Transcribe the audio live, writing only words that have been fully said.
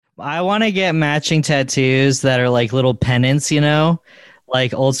I want to get matching tattoos that are like little pennants,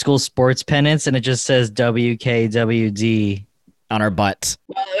 like old school sports pennants, and it just says WKWD. On our butts.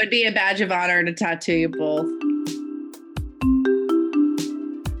 Well, it would be a badge of honor to tattoo you both.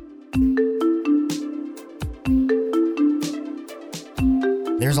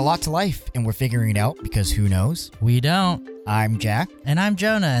 There's a lot to life, and we're figuring it out because who knows? We don't. I'm Jack. And I'm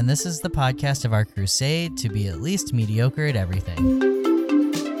Jonah, and this is the podcast of our crusade to be at least mediocre at everything.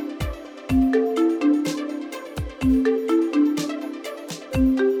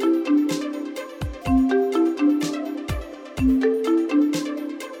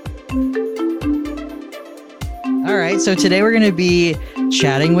 All right, so today we're going to be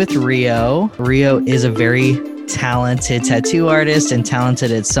chatting with Rio. Rio is a very talented tattoo artist and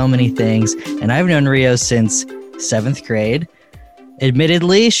talented at so many things. And I've known Rio since 7th grade.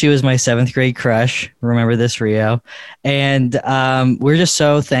 Admittedly, she was my 7th grade crush. Remember this, Rio. And we're just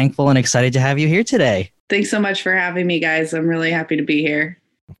so thankful and excited to have you here today. Thanks so much for having me, guys. I'm really happy to be here.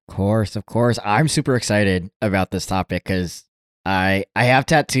 Of course. I'm super excited about this topic because I have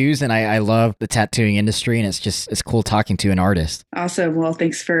tattoos and I love the tattooing industry, and it's cool talking to an artist. Awesome. Well,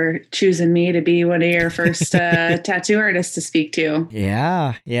 thanks for choosing me to be one of your first tattoo artists to speak to.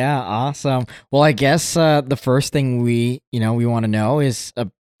 Yeah, awesome. Well, I guess the first thing we want to know is a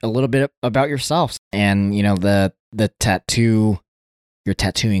little bit about yourself and the your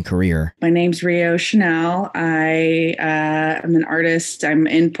tattooing career. My name's Rio Chanel. I am an artist. I'm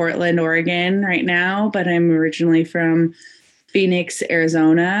in Portland, Oregon right now, but I'm originally from Phoenix,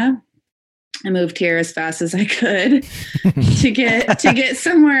 Arizona. I moved here as fast as I could to get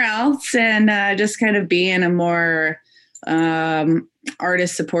somewhere else and just kind of be in a more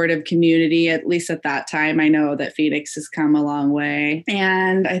artist supportive community. At least at that time, I know that Phoenix has come a long way.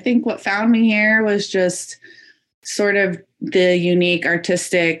 And I think what found me here was just sort of the unique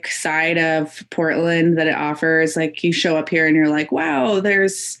artistic side of Portland that it offers. Like you show up here and you're like, wow,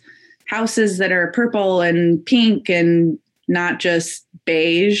 there's houses that are purple and pink and not just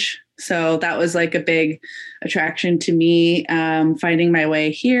beige. So that was like a big attraction to me, finding my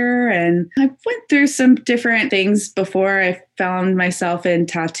way here. And I went through some different things before I found myself in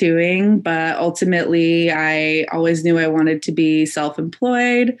tattooing, but ultimately I always knew I wanted to be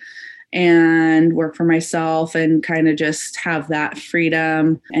self-employed and work for myself and kind of just have that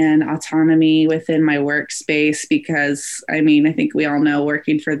freedom and autonomy within my workspace because, I think we all know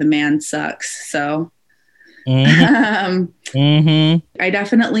working for the man sucks. So I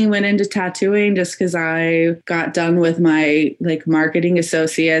definitely went into tattooing just because I got done with my marketing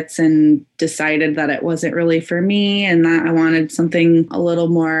associates and decided that it wasn't really for me and that I wanted something a little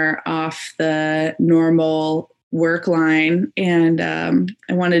more off the normal work line. And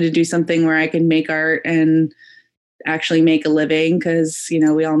I wanted to do something where I could make art and actually make a living because,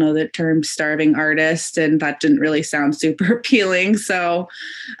 we all know the term starving artist and that didn't really sound super appealing. So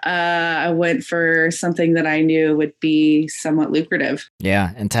I went for something that I knew would be somewhat lucrative.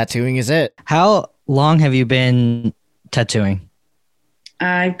 Yeah. And tattooing is it. How long have you been tattooing?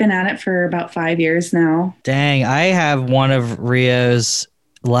 I've been at it for about 5 years now. Dang, I have one of Rio's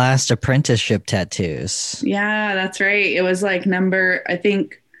last apprenticeship tattoos. Yeah, that's right. It was number, I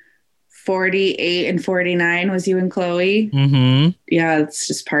think, 48 and 49 was you and Chloe. Mm-hmm. Yeah, it's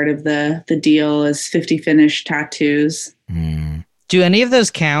just part of the deal is 50 finished tattoos. Do any of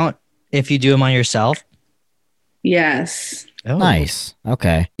those count if you do them on yourself? Yes. Oh. Nice.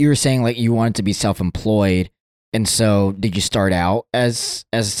 Okay. You were saying you wanted to be self-employed. And so did you start out as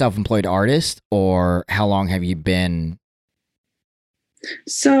a self-employed artist, or how long have you been?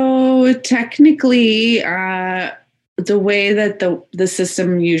 So technically, the way that the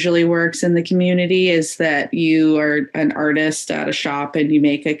system usually works in the community is that you are an artist at a shop and you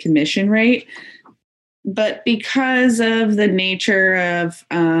make a commission rate. But because of the nature of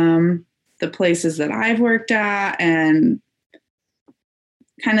the places that I've worked at and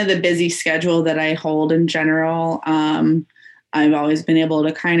kind of the busy schedule that I hold in general, I've always been able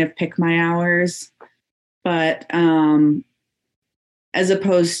to kind of pick my hours. But as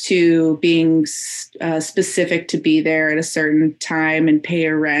opposed to being specific to be there at a certain time and pay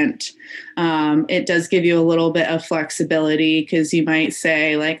a rent. It does give you a little bit of flexibility because you might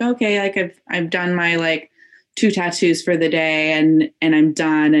say okay, I've done my 2 tattoos for the day and I'm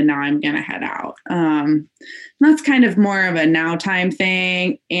done and now I'm going to head out. That's kind of more of a now time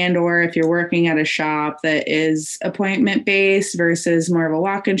thing, and or if you're working at a shop that is appointment based versus more of a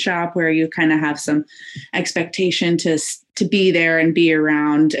walk-in shop where you kind of have some expectation to be there and be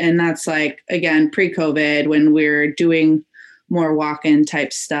around. And that's again, pre-COVID when we're doing more walk-in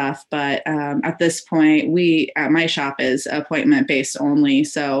type stuff. But at this point, we at my shop is appointment based only.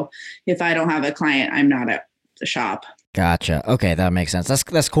 So if I don't have a client, I'm not at the shop. Gotcha. Okay, that makes sense.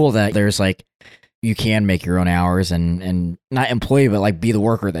 That's cool that there's like you can make your own hours and not employee, but like be the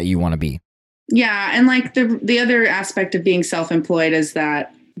worker that you want to be. Yeah, and like the other aspect of being self-employed is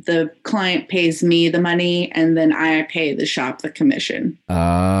that the client pays me the money and then I pay the shop the commission.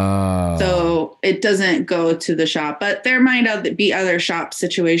 Oh. So it doesn't go to the shop, but there might be other shop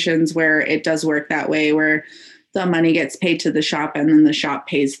situations where it does work that way, where the money gets paid to the shop and then the shop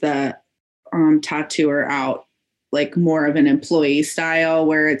pays the tattooer out, like more of an employee style,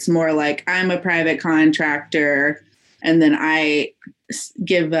 where it's more like I'm a private contractor and then I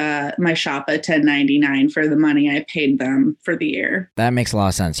give my shop a 1099 for the money I paid them for the year. That makes a lot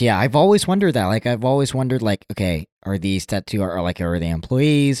of sense. Yeah, I've always wondered that. Like, I've always wondered, like, okay, are these tattoo are they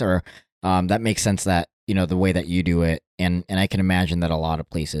employees or that makes sense that, you know, the way that you do it, and I can imagine that a lot of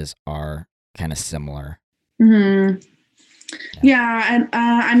places are kind of similar. Mm-hmm. Yeah, and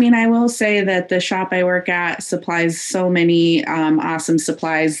I mean, I will say that the shop I work at supplies so many awesome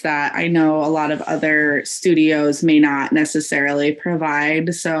supplies that I know a lot of other studios may not necessarily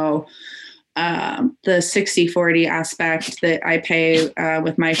provide. So the 60/40 aspect that I pay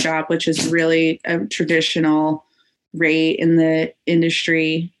with my shop, which is really a traditional rate in the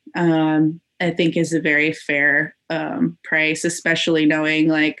industry, I think is a very fair price, especially knowing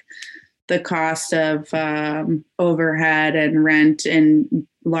like the cost of overhead and rent in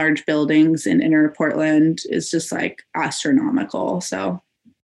large buildings in inner Portland is just like astronomical. So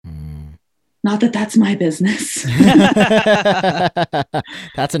not that that's my business.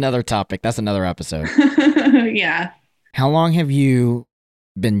 That's another topic. That's another episode. Yeah. How long have you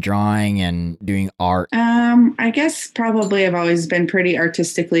been drawing and doing art? I guess probably I've always been pretty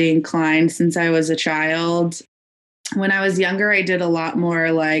artistically inclined since I was a child. When I was younger, I did a lot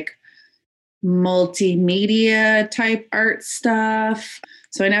more like multimedia type art stuff.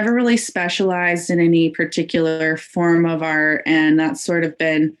 So I never really specialized in any particular form of art. And that's sort of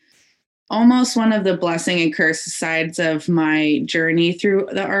been almost one of the blessing and curse sides of my journey through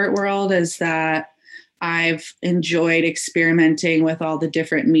the art world, is that I've enjoyed experimenting with all the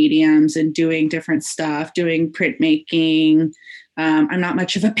different mediums and doing different stuff, doing printmaking. I'm not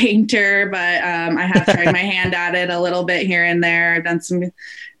much of a painter, but I have tried my hand at it a little bit here and there. I've done some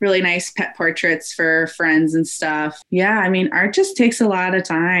really nice pet portraits for friends and stuff. Yeah, I mean, art just takes a lot of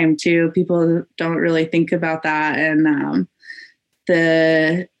time too. People don't really think about that. And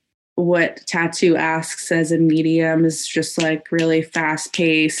what tattoo asks as a medium is just like really fast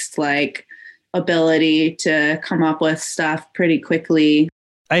paced, like ability to come up with stuff pretty quickly.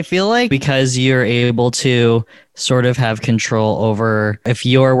 I feel like because you're able to sort of have control over, if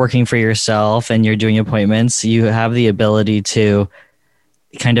you're working for yourself and you're doing appointments, you have the ability to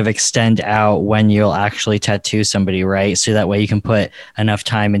kind of extend out when you'll actually tattoo somebody, right? So that way you can put enough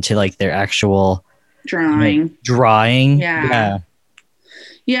time into like their actual drawing. Yeah.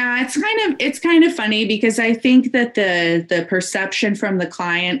 Yeah, it's kind of funny because I think that the perception from the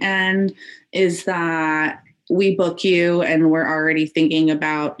client end is that we book you and we're already thinking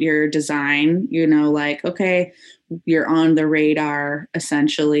about your design, you know, like, okay, you're on the radar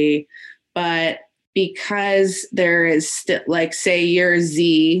essentially. But because there is still, like, say you're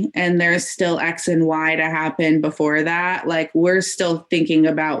Z and there's still X and Y to happen before that, like we're still thinking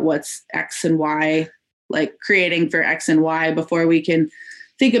about what's X and Y, like creating for X and Y before we can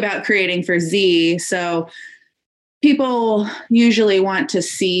think about creating for Z. So people usually want to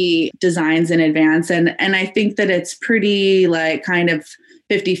see designs in advance. And I think that it's pretty like kind of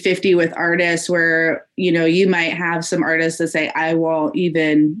 50-50 with artists where, you know, you might have some artists that say,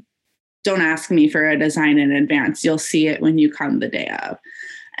 don't ask me for a design in advance. You'll see it when you come the day of.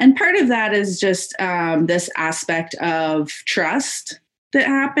 And part of that is just this aspect of trust that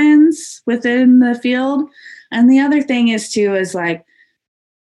happens within the field. And the other thing is like,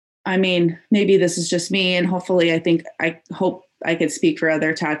 I mean, maybe this is just me, and hopefully I hope I could speak for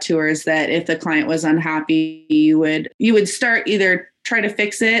other tattooers, that if the client was unhappy, you would start either try to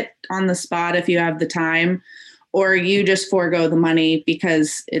fix it on the spot if you have the time, or you just forego the money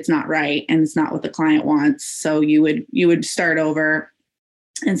because it's not right and it's not what the client wants. So you would start over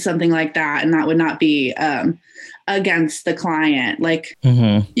and something like that. And that would not be against the client. Like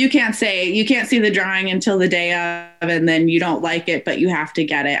you can't see the drawing until the day of, and then you don't like it, but you have to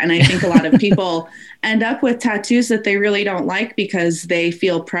get it. And I think a lot of people end up with tattoos that they really don't like because they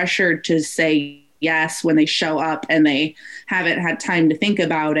feel pressured to say yes when they show up and they haven't had time to think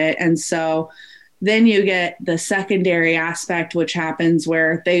about it. And so Then you get the secondary aspect, which happens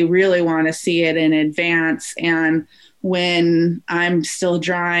where they really want to see it in advance. And when I'm still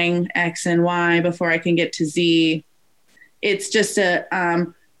drawing X and Y before I can get to Z, it's just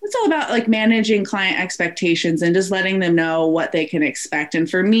it's all about like managing client expectations and just letting them know what they can expect. And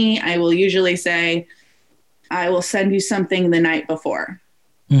for me, I will usually say, I will send you something the night before.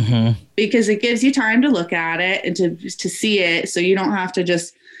 Because it gives you time to look at it and to see it. So you don't have to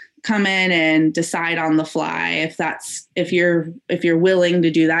just come in and decide on the fly if you're willing to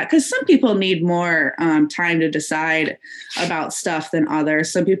do that. Because some people need more time to decide about stuff than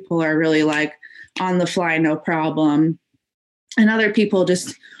others. Some people are really like on the fly, no problem. And other people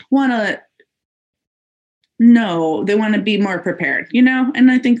just want to know, they want to be more prepared,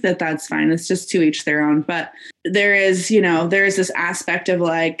 and I think that that's fine. It's just to each their own. But there is this aspect of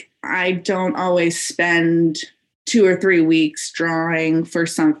like, I don't always spend 2 or 3 weeks drawing for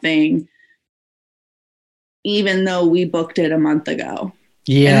something, even though we booked it a month ago.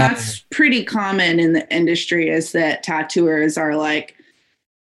 Yeah. And that's pretty common in the industry, is that tattooers are like,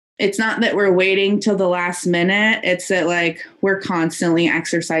 it's not that we're waiting till the last minute. It's that like we're constantly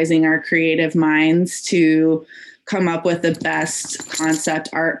exercising our creative minds to come up with the best concept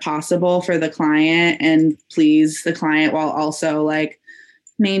art possible for the client and please the client, while also like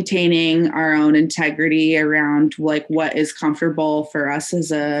maintaining our own integrity around like what is comfortable for us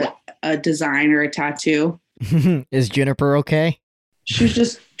as a design or a tattoo. Is Juniper okay? She's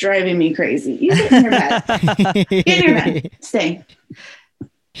just driving me crazy. You get in your bed. Get in your bed. Stay.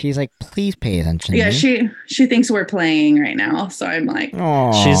 She's like, please pay attention. Yeah, she thinks we're playing right now. So I'm like,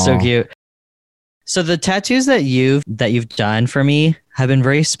 aww. She's so cute. So the tattoos that you've done for me have been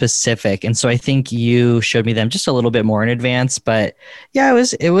very specific, and so I think you showed me them just a little bit more in advance. But yeah, it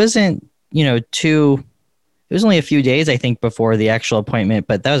wasn't it was only a few days I think before the actual appointment,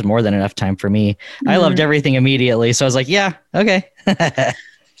 but that was more than enough time for me. I loved everything immediately, so I was like, yeah, okay.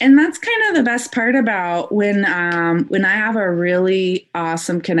 And that's kind of the best part about when I have a really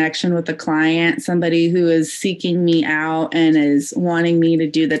awesome connection with a client, somebody who is seeking me out and is wanting me to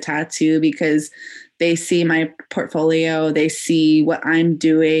do the tattoo because they see my portfolio, they see what I'm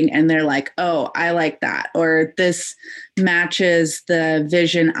doing, and they're like, oh, I like that. Or this matches the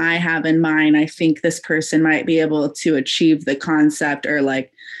vision I have in mind. I think this person might be able to achieve the concept, or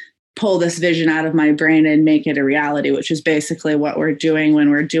like pull this vision out of my brain and make it a reality, which is basically what we're doing when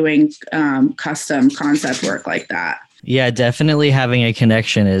we're doing custom concept work like that. Yeah, definitely having a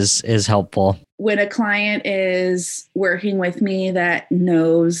connection is helpful. When a client is working with me that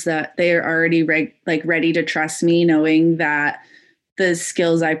knows that they are already ready to trust me, knowing that the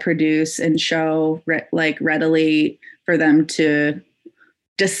skills I produce and show readily for them to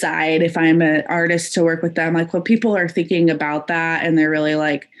decide if I'm an artist to work with them. Like when people are thinking about that and they're really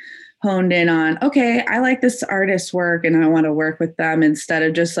like honed in on, okay, I like this artist's work and I want to work with them, instead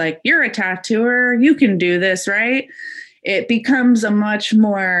of just like, you're a tattooer, you can do this, right? It becomes a much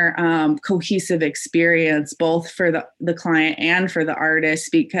more cohesive experience, both for the client and for the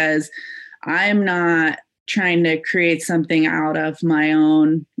artist, because I'm not trying to create something out of my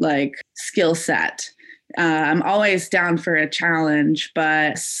own like skill set. I'm always down for a challenge,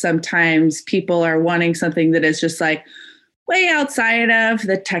 but sometimes people are wanting something that is just like way outside of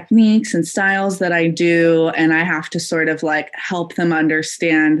the techniques and styles that I do. And I have to sort of like help them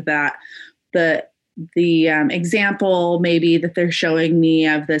understand that the example maybe that they're showing me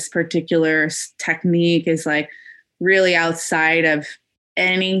of this particular technique is like really outside of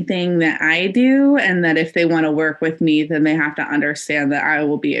anything that I do. And that if they want to work with me, then they have to understand that I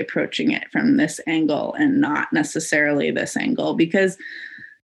will be approaching it from this angle and not necessarily this angle, because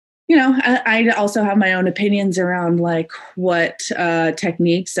I also have my own opinions around like what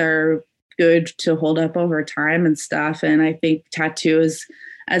techniques are good to hold up over time and stuff. And I think tattoos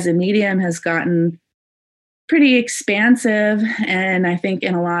as a medium has gotten pretty expansive. And I think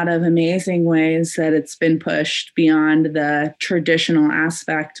in a lot of amazing ways that it's been pushed beyond the traditional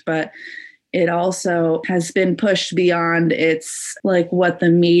aspect, but it also has been pushed beyond its like what the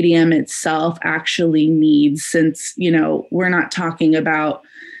medium itself actually needs, since, we're not talking about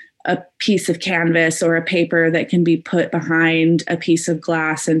a piece of canvas or a paper that can be put behind a piece of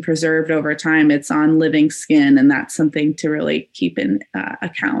glass and preserved over time. It's on living skin, and that's something to really keep in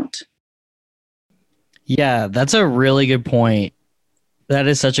account. Yeah, that's a really good point. That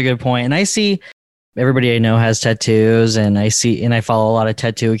is such a good point. And I see everybody I know has tattoos, and I follow a lot of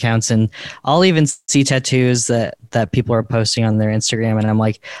tattoo accounts, and I'll even see tattoos that people are posting on their Instagram, and I'm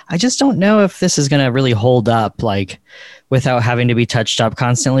like, I just don't know if this is going to really hold up like without having to be touched up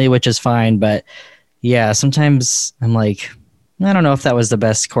constantly, which is fine. But yeah, sometimes I'm like, I don't know if that was the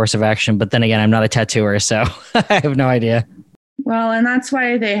best course of action, but then again, I'm not a tattooer, so I have no idea. Well, and that's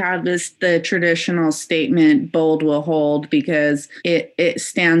why they have the traditional statement, bold will hold, because it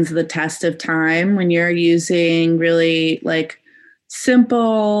stands the test of time when you're using really like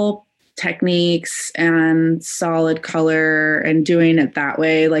simple techniques and solid color and doing it that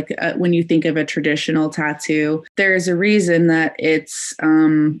way. Like when you think of a traditional tattoo, there's a reason that it's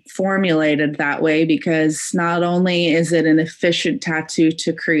formulated that way, because not only is it an efficient tattoo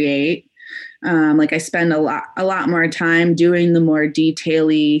to create, like I spend a lot more time doing the more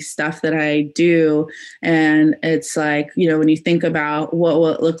detail-y stuff that I do. And it's like, you know, when you think about what will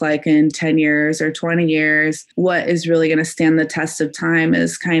it look like in 10 years or 20 years, what is really going to stand the test of time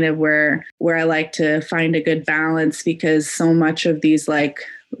is kind of where I like to find a good balance, because so much of these, like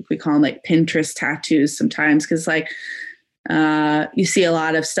we call them like Pinterest tattoos sometimes, because like, you see a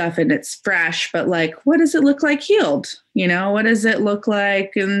lot of stuff and it's fresh, but like, what does it look like healed? You know, what does it look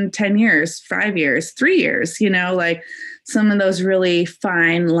like in 10 years, 5 years, 3 years? You know, like some of those really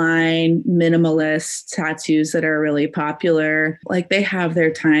fine line minimalist tattoos that are really popular, like they have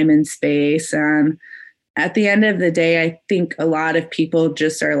their time and space. And at the end of the day, I think a lot of people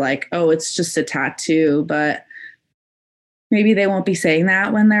just are like, oh, it's just a tattoo, but maybe they won't be saying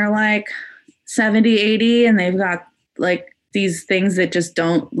that when they're like 70, 80 and they've got like these things that just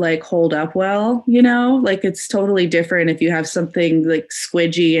don't like hold up well, you know, like it's totally different if you have something like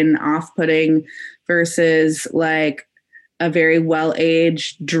squidgy and off-putting versus like a very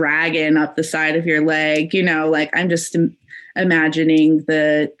well-aged dragon up the side of your leg, you know, like I'm just imagining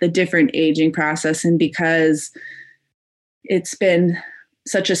the different aging process. And because it's been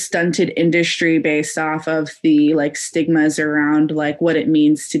such a stunted industry based off of the like stigmas around like what it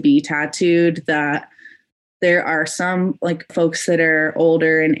means to be tattooed, that there are some like folks that are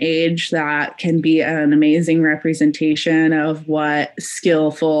older in age that can be an amazing representation of what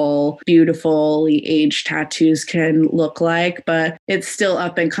skillful, beautifully aged tattoos can look like. But it's still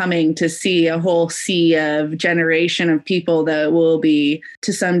up and coming to see a whole sea of generation of people that will be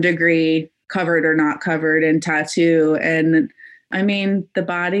to some degree covered or not covered in tattoo. And I mean, the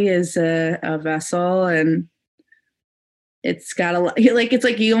body is a vessel, and it's got it's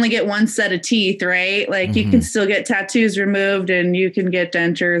like you only get one set of teeth, right? Like you can still get tattoos removed and you can get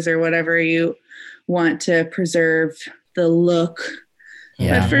dentures or whatever you want to preserve the look.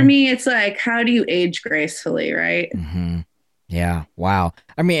 Yeah. But for me, it's like, how do you age gracefully, right? Mm-hmm. Yeah. Wow.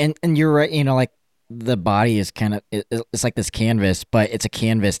 I mean, and you're right, you know, like the body is kind of, it's like this canvas, but it's a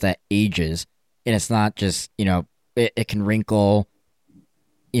canvas that ages, and it's not just, you know, it can wrinkle.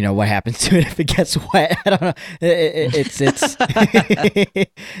 You know, what happens to it if it gets wet? I don't know. It's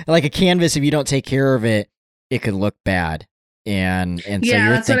like a canvas. If you don't take care of it, it could look bad. And so yeah,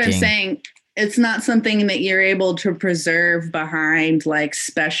 you're that's thinking, what I'm saying. It's not something that you're able to preserve behind like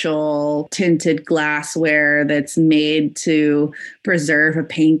special tinted glassware that's made to preserve a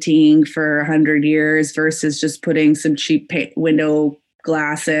painting for 100 years versus just putting some cheap window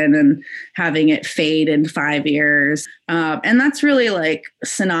glass in and having it fade in 5 years. And that's really like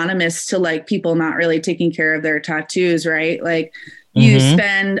synonymous to like people not really taking care of their tattoos, right? Like you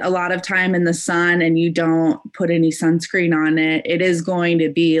spend a lot of time in the sun and you don't put any sunscreen on it. It is going to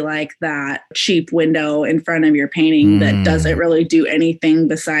be like that cheap window in front of your painting that doesn't really do anything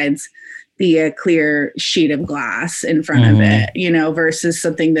besides be a clear sheet of glass in front of it, you know, versus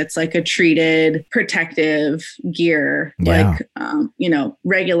something that's like a treated protective gear, like, you know,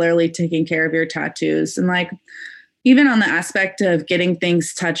 regularly taking care of your tattoos. And like, even on the aspect of getting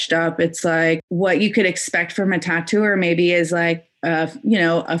things touched up, it's like what you could expect from a tattooer maybe is like, you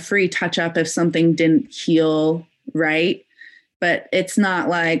know, a free touch up if something didn't heal right. But it's not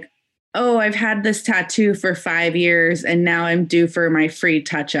like, oh, I've had this tattoo for 5 years and now I'm due for my free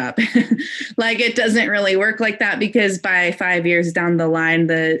touch up. Like it doesn't really work like that, because by 5 years down the line,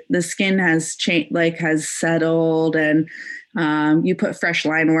 the skin has changed, like has settled, and you put fresh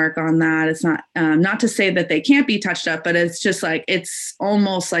line work on that. It's not to say that they can't be touched up, but it's just like, it's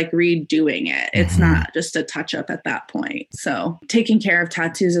almost like redoing it. It's not just a touch up at that point. So taking care of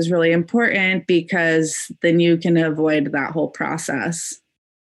tattoos is really important, because then you can avoid that whole process.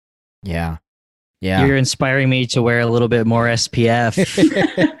 Yeah. Yeah. You're inspiring me to wear a little bit more SPF.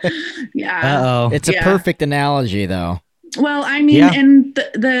 Yeah. Uh-oh. It's a perfect analogy though. Well, I mean, and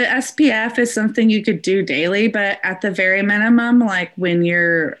the SPF is something you could do daily, but at the very minimum, like when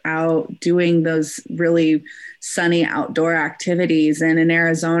you're out doing those really sunny outdoor activities, and in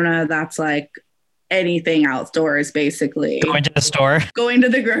Arizona, that's like anything outdoors, basically. Going to the store. Going to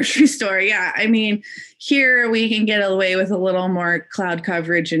the grocery store. Yeah. I mean, here we can get away with a little more cloud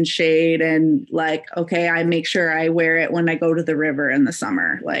coverage and shade, and like, okay, I make sure I wear it when I go to the river in the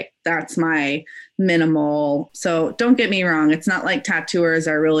summer. Like that's my minimal. So don't get me wrong. It's not like tattooers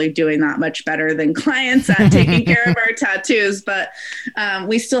are really doing that much better than clients at taking care of our tattoos, but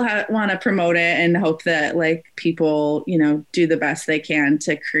we still want to promote it and hope that like people, do the best they can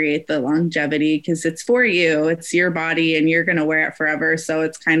to create the longevity, because it's for you, it's your body and you're going to wear it forever. So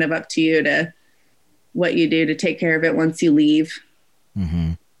it's kind of up to you to what you do to take care of it once you leave.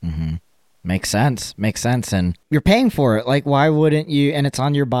 Mm-hmm. Mm-hmm. Makes sense. And you're paying for it. Like, why wouldn't you? And it's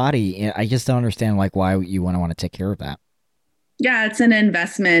on your body. I just don't understand like why you want to take care of that. Yeah, it's an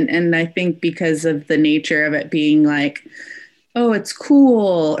investment. And I think because of the nature of it being like, oh, it's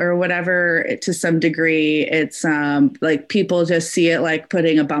cool or whatever, to some degree, it's like people just see it like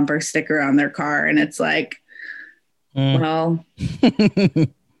putting a bumper sticker on their car. And it's like, well,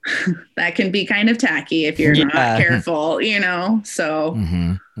 that can be kind of tacky if you're not careful, so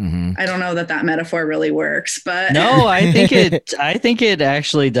I don't know that metaphor really works, but no, I think it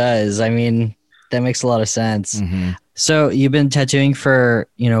actually does. I mean, that makes a lot of sense. Mm-hmm. So you've been tattooing for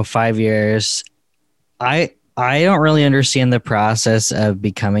 5 years. I don't really understand the process of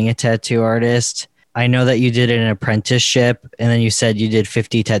becoming a tattoo artist. I know that you did an apprenticeship and then you said you did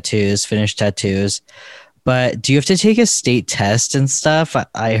 50 finished tattoos. But do you have to take a state test and stuff?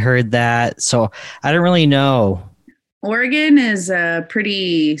 I heard that. So I don't really know. Oregon is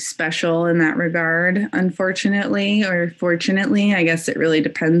pretty special in that regard, unfortunately, or fortunately. I guess it really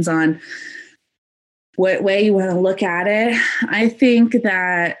depends on what way you want to look at it. I think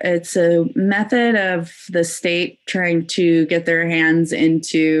that it's a method of the state trying to get their hands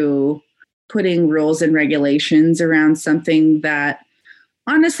into putting rules and regulations around something that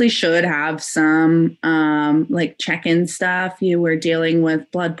honestly should have some like check-in stuff. You were dealing with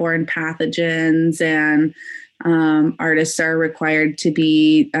bloodborne pathogens, and artists are required to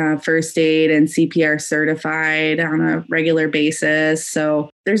be first aid and CPR certified on a regular basis. So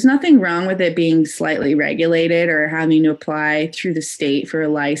there's nothing wrong with it being slightly regulated or having to apply through the state for a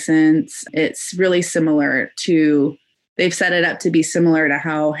license. It's really similar to, they've set it up to be similar to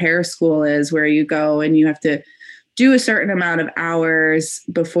how hair school is, where you go and you have to do a certain amount of hours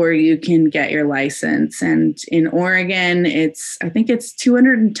before you can get your license. And in Oregon, I think it's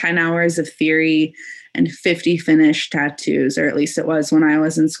 210 hours of theory and 50 finished tattoos, or at least it was when I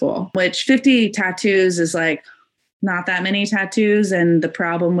was in school, which 50 tattoos is like not that many tattoos. And the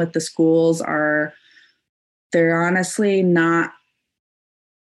problem with the schools are they're honestly not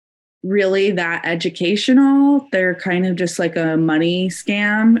really that educational. They're kind of just like a money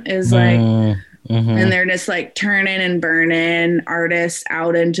scam is like, and they're just like turning and burning artists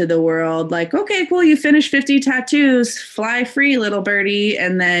out into the world. Like, okay, cool. You finished 50 tattoos, fly free, little birdie.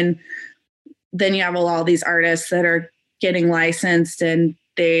 And then you have all these artists that are getting licensed and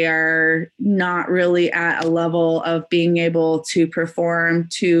they are not really at a level of being able to perform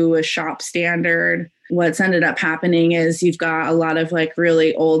to a shop standard. What's ended up happening is you've got a lot of like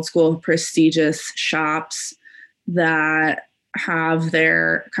really old school prestigious shops that have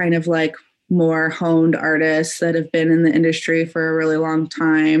their kind of like more honed artists that have been in the industry for a really long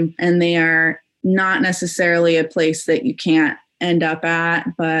time. And they are not necessarily a place that you can't end up at,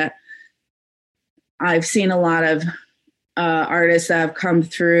 but I've seen a lot of artists that have come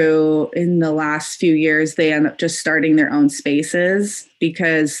through in the last few years. They end up just starting their own spaces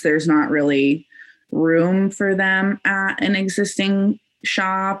because there's not really room for them at an existing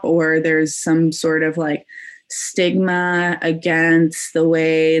shop, or there's some sort of like stigma against the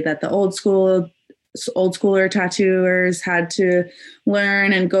way that the old schooler tattooers had to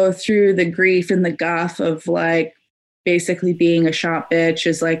learn and go through the grief and the guff of like basically being a shop bitch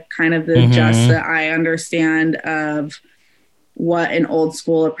is like kind of the just that I understand of what an old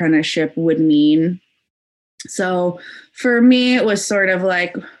school apprenticeship would mean. So for me, it was sort of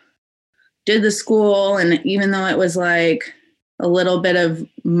like, did the school, and even though it was like a little bit of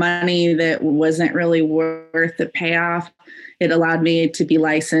money that wasn't really worth the payoff, it allowed me to be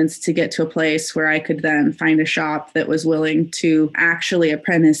licensed to get to a place where I could then find a shop that was willing to actually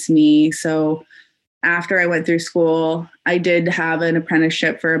apprentice me. So after I went through school, I did have an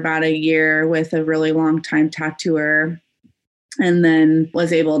apprenticeship for about a year with a really long time tattooer, and then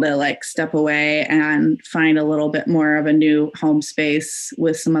was able to like step away and find a little bit more of a new home space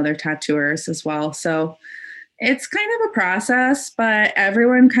with some other tattooers as well. So It's kind of a process, but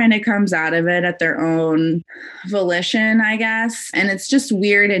everyone kind of comes out of it at their own volition, I guess. And it's just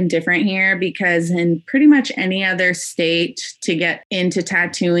weird and different here because in pretty much any other state to get into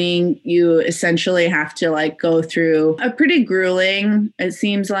tattooing, you essentially have to like go through a pretty grueling, it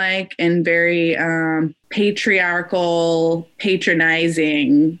seems like, and very patriarchal,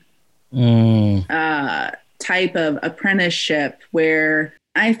 patronizing type of apprenticeship where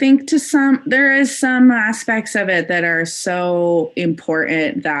I think there is some aspects of it that are so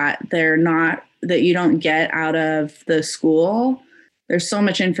important that that you don't get out of the school. There's so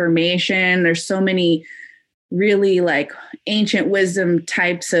much information. There's so many really like ancient wisdom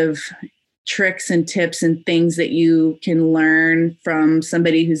types of tricks and tips and things that you can learn from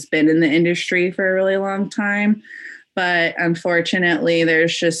somebody who's been in the industry for a really long time. But unfortunately,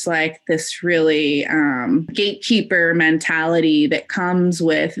 there's just like this really gatekeeper mentality that comes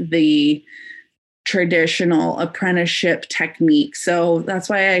with the traditional apprenticeship technique. So that's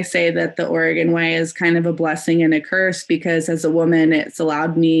why I say that the Oregon way is kind of a blessing and a curse, because as a woman, it's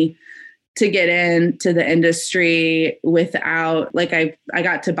allowed me to get into the industry without, like, I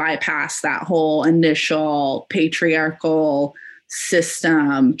got to bypass that whole initial patriarchal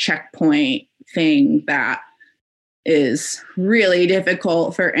system checkpoint thing that is really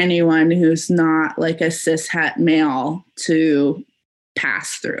difficult for anyone who's not like a cishet male to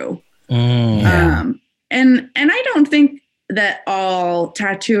pass through. And I don't think that all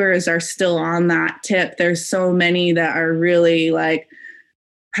tattooers are still on that tip. There's so many that are really like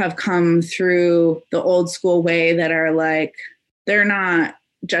have come through the old school way that are like, they're not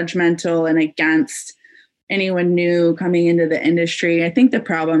judgmental and against anyone new coming into the industry. I think the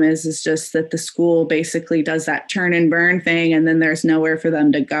problem is just that the school basically does that turn and burn thing, and then there's nowhere for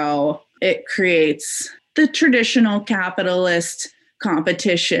them to go. It creates the traditional capitalist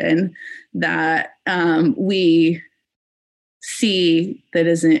competition that we see that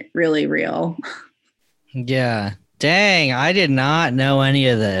isn't really real. Yeah. Dang, I did not know any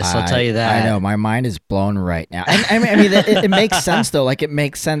of this. I'll tell you that. I know, my mind is blown right now. And I mean, it makes sense though. Like, it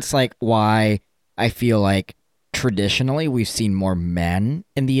makes sense, like, why I feel like traditionally we've seen more men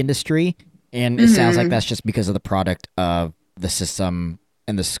in the industry, and it sounds like that's just because of the product of the system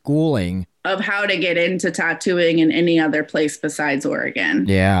and the schooling of how to get into tattooing in any other place besides Oregon.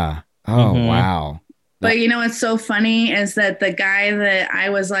 Yeah. Oh, wow. But you know what's so funny is that the guy that I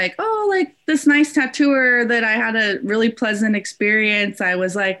was like, oh, like this nice tattooer that I had a really pleasant experience, I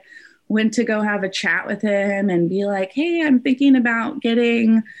was like, went to go have a chat with him and be like, hey, I'm thinking about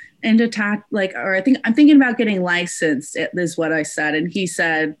getting into I'm thinking about getting licensed, is what I said. And he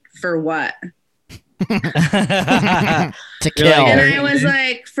said, for what? To kill. And I was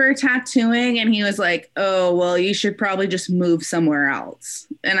like, for tattooing. And he was like, oh, well, you should probably just move somewhere else.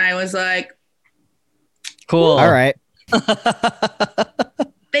 And I was like, cool. All right.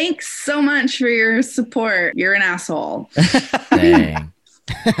 Thanks so much for your support. You're an asshole. Dang.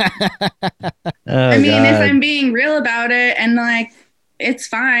 I mean, if I'm being real about it, and like, it's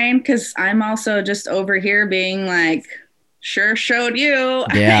fine, because I'm also just over here being like, sure showed you.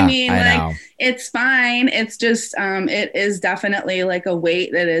 Yeah, I mean, I like, know. it's fine. It's just, it is definitely like a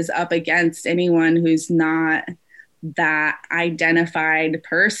weight that is up against anyone who's not that identified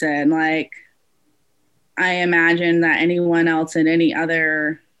person. Like, I imagine that anyone else in any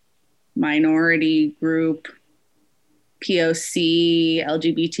other minority group, POC,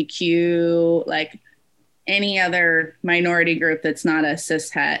 LGBTQ, like any other minority group that's not a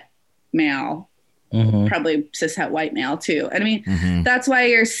cishet male, probably cishet white male too. I mean, that's why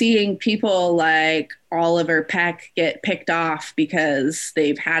you're seeing people like Oliver Peck get picked off, because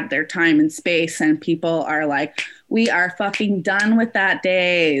they've had their time and space, and people are like, we are fucking done with that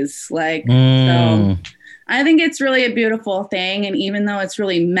days. Like, so I think it's really a beautiful thing. And even though it's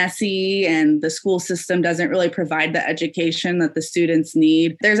really messy and the school system doesn't really provide the education that the students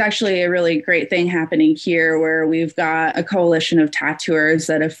need, there's actually a really great thing happening here where we've got a coalition of tattooers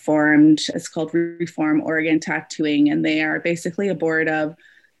that have formed. It's called Reform Oregon Tattooing. And they are basically a board of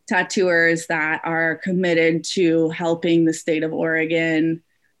tattooers that are committed to helping the state of Oregon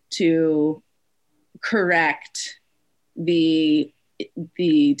to correct the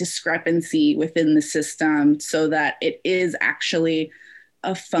discrepancy within the system so that it is actually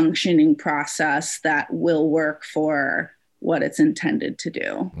a functioning process that will work for what it's intended to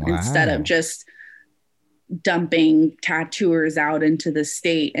do, instead of just dumping tattooers out into the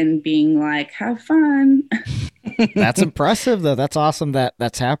state and being like, have fun. That's impressive though. That's awesome that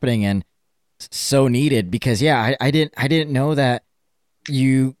that's happening, and so needed, because I didn't know that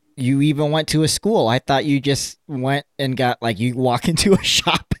you you even went to a school. I thought you just went and got like you walk into a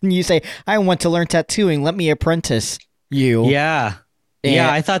shop and you say, I want to learn tattooing. Let me apprentice you. Yeah. And-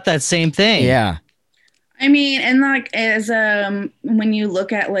 Yeah, I thought that same thing. Yeah. I mean, and like as when you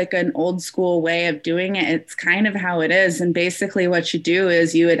look at like an old school way of doing it, it's kind of how it is. And basically what you do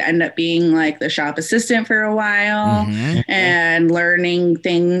is you would end up being like the shop assistant for a while Mhm. and learning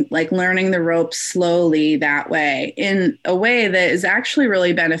the ropes slowly that way in a way that is actually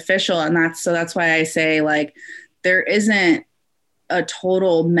really beneficial. And that's why I say like there isn't a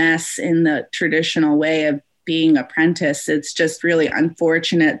total mess in the traditional way of being apprentice. It's just really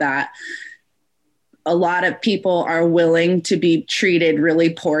unfortunate that a lot of people are willing to be treated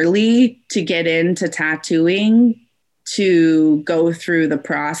really poorly to get into tattooing, to go through the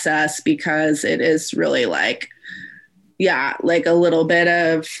process, because it is really like a little bit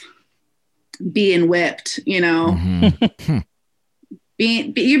of being whipped, Mhm.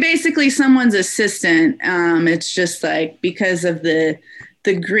 you're basically someone's assistant. It's just like because of the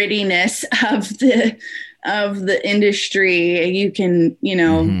grittiness of the industry, you can,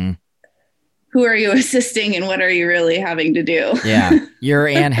 Mhm. who are you assisting and what are you really having to do? Yeah. You're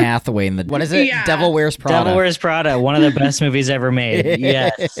Anne Hathaway in the, what is it? Yeah. Devil Wears Prada. Devil Wears Prada, one of the best movies ever made.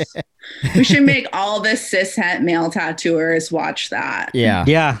 Yes. We should make all the cishet male tattooers watch that. Yeah.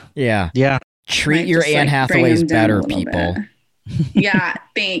 Yeah. Yeah. Yeah. Treat Might your just, Anne like, bring Hathaways them down a better, little people. bit. Yeah,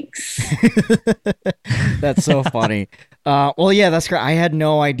 thanks. That's so funny. Well, yeah, that's great. I had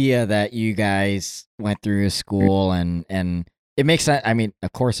no idea that you guys went through a school and it makes sense. I mean,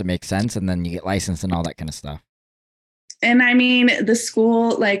 of course it makes sense. And then you get licensed and all that kind of stuff. And I mean, the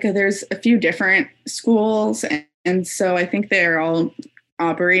school, like there's a few different schools. And so I think they're all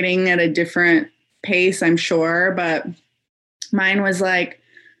operating at a different pace, I'm sure. But mine was like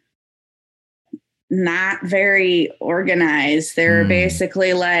not very organized. They're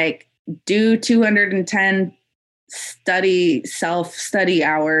basically like do 210 self-study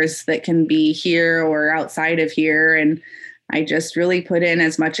hours that can be here or outside of here. And I just really put in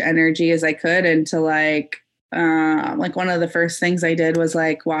as much energy as I could into like one of the first things I did was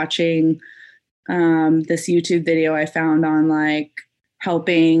like watching this YouTube video I found on like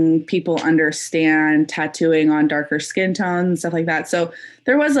helping people understand tattooing on darker skin tones, stuff like that. So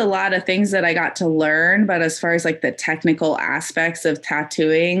there was a lot of things that I got to learn, but as far as like the technical aspects of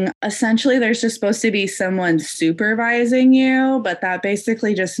tattooing, essentially there's just supposed to be someone supervising you, but that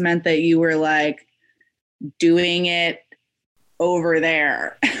basically just meant that you were like doing it over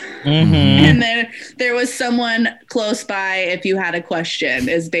there. Mhm. And then there was someone close by if you had a question,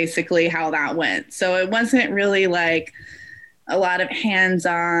 is basically how that went. So it wasn't really like a lot of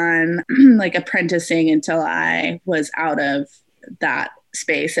hands-on like apprenticing until I was out of that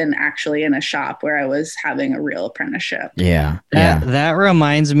space and actually in a shop where I was having a real apprenticeship. Yeah. That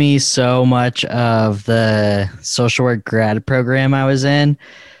reminds me so much of the social work grad program I was in.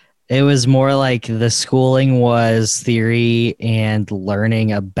 It was more like the schooling was theory and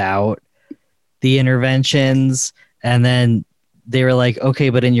learning about the interventions. And then they were like, okay,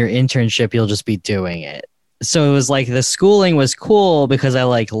 but in your internship, you'll just be doing it. So it was like the schooling was cool because I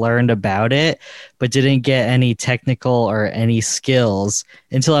like learned about it, but didn't get any technical or any skills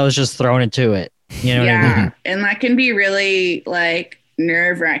until I was just thrown into it. You know what I mean? And that can be really like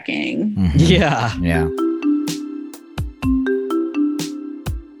nerve-wracking. Mhm. Yeah. Yeah.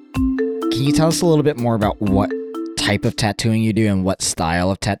 Can you tell us a little bit more about what type of tattooing you do and what style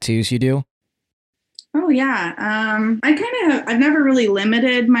of tattoos you do? Oh yeah. I've never really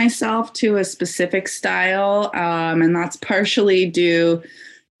limited myself to a specific style. And that's partially due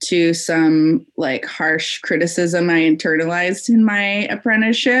to some like harsh criticism I internalized in my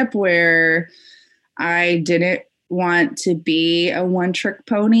apprenticeship, where I didn't want to be a one-trick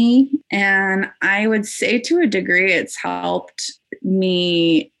pony. And I would say to a degree it's helped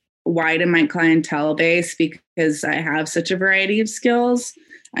me widen my clientele base because I have such a variety of skills.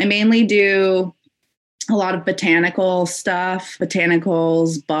 I mainly do a lot of botanical stuff,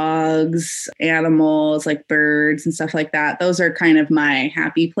 botanicals, bugs, animals like birds and stuff like that. Those are kind of my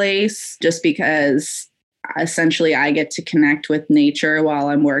happy place, just because essentially I get to connect with nature while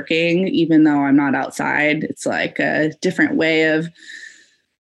I'm working, even though I'm not outside. It's like a different way of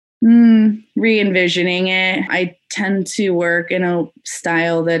re-envisioning it. I tend to work in a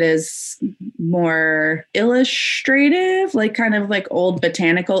style that is more illustrative, like kind of like old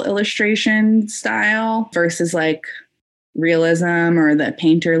botanical illustration style, versus like realism, or the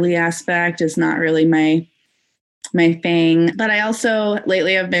painterly aspect is not really my thing. But I also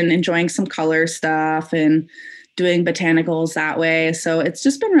lately I've been enjoying some color stuff and doing botanicals that way. So it's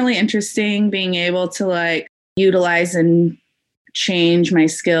just been really interesting being able to like utilize and change my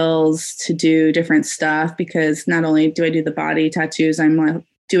skills to do different stuff, because not only do I do the body tattoos, I'm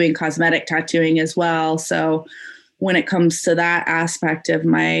doing cosmetic tattooing as well. So when it comes to that aspect of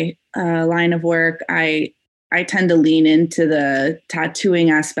my line of work, I tend to lean into the tattooing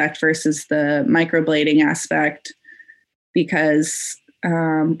aspect versus the microblading aspect, because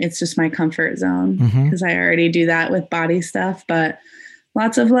it's just my comfort zone, because I already do that with body stuff. But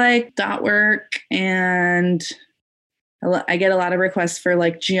lots of like dot work, and I get a lot of requests for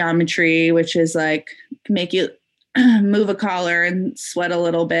like geometry, which is like make you move a collar and sweat a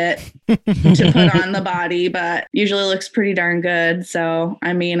little bit to put on the body, but usually looks pretty darn good. So,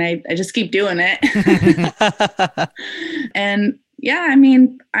 I mean, I just keep doing it. And yeah, I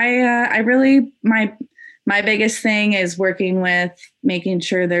mean, I really, my biggest thing is working with making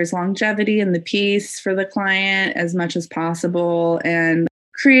sure there's longevity in the piece for the client as much as possible, and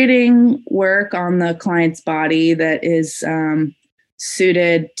creating work on the client's body that is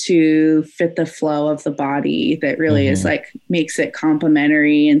suited to fit the flow of the body, that really is like makes it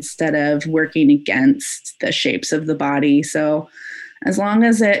complementary instead of working against the shapes of the body. So as long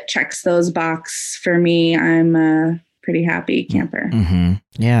as it checks those boxes for me, I'm a pretty happy camper.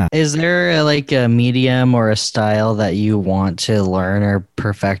 Yeah. Is there like a medium or a style that you want to learn or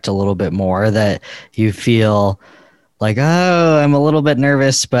perfect a little bit more, that you feel like, oh, I'm a little bit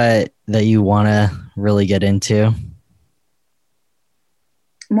nervous, but that you want to really get into?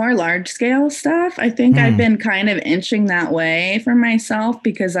 More large scale stuff. I think I've been kind of inching that way for myself,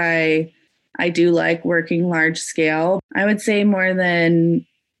 because I do like working large scale. I would say more than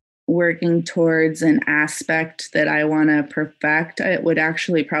working towards an aspect that I want to perfect, it would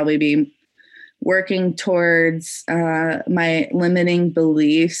actually probably be working towards my limiting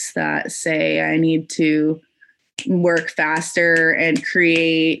beliefs that say I need to work faster and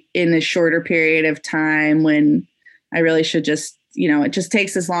create in a shorter period of time, when I really should just, it just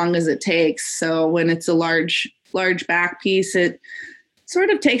takes as long as it takes. So when it's a large back piece, it sort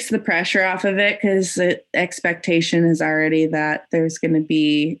of takes the pressure off of it, because the expectation is already that there's going to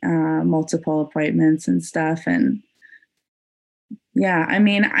be multiple appointments and stuff. And yeah, I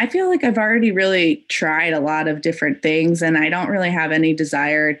mean, I feel like I've already really tried a lot of different things, and I don't really have any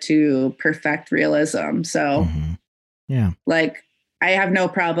desire to perfect realism. So yeah, like, I have no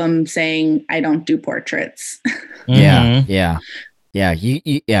problem saying I don't do portraits. Yeah.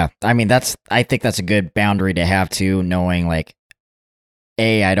 Yeah. I mean, I think that's a good boundary to have too, knowing like,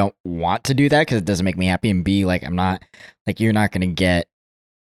 A, I don't want to do that because it doesn't make me happy, and B, like, I'm not, like, you're not going to get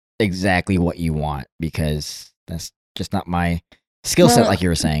exactly what you want, because that's just not my skill set, like you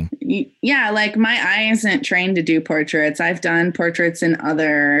were saying. Yeah, like my eye isn't trained to do portraits. I've done portraits in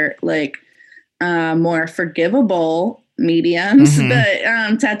other like more forgivable mediums,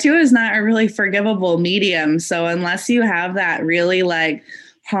 but tattoo is not a really forgivable medium. So unless you have that really like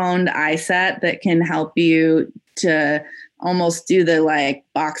honed eye set that can help you to almost do the like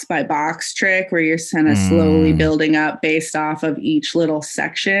box by box trick, where you're kind of slowly building up based off of each little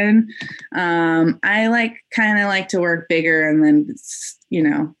section. I kind of like to work bigger and then,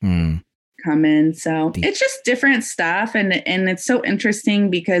 come in. So it's just different stuff. And it's so interesting,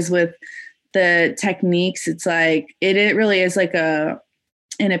 because with the techniques, it's like, it really is like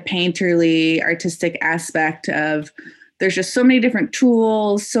in a painterly artistic aspect of, there's just so many different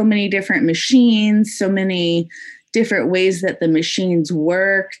tools, so many different machines, so many different ways that the machines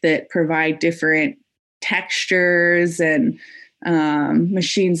work that provide different textures, and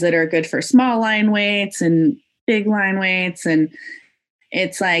machines that are good for small line weights and big line weights. And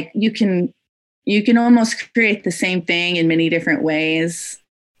it's like, you can almost create the same thing in many different ways,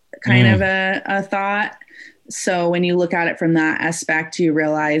 kind of a thought. So when you look at it from that aspect, you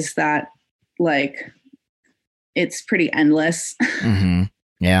realize that like it's pretty endless.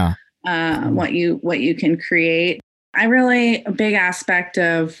 Yeah. What you can create. A big aspect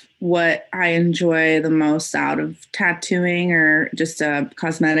of what I enjoy the most out of tattooing, or just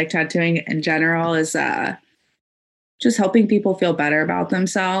cosmetic tattooing in general, is just helping people feel better about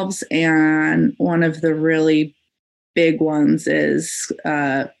themselves. And one of the really big ones is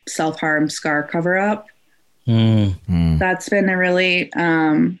self-harm scar cover-up. That's been a really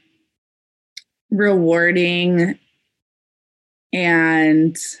rewarding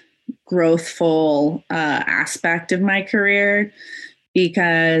and growthful aspect of my career,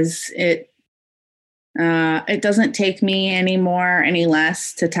 because it doesn't take me any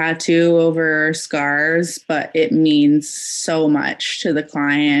less to tattoo over scars, but it means so much to the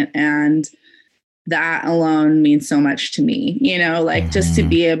client. And that alone means so much to me, like just to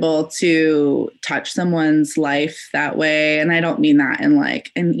be able to touch someone's life that way. And I don't mean that in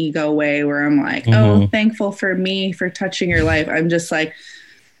like an ego way where I'm like, oh, thankful for me for touching your life. I'm just like,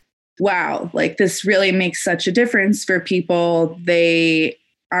 wow, like this really makes such a difference for people. They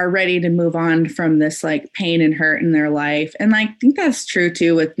are ready to move on from this like pain and hurt in their life. And like, I think that's true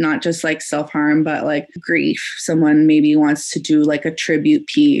too, with not just like self-harm, but like grief. Someone maybe wants to do like a tribute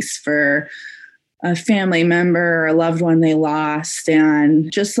piece for a family member or a loved one they lost,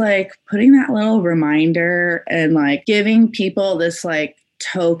 and just like putting that little reminder and like giving people this like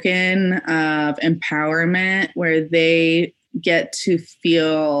token of empowerment where they get to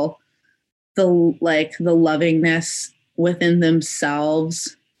feel the lovingness within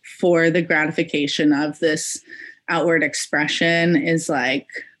themselves for the gratification of this outward expression is like,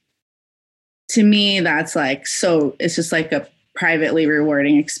 to me, that's like, so it's just like a privately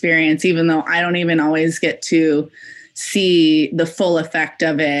rewarding experience, even though I don't even always get to see the full effect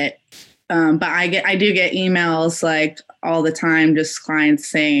of it. But I do get emails like all the time, just clients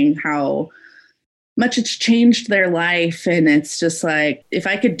saying how much it's changed their life. And it's just like, if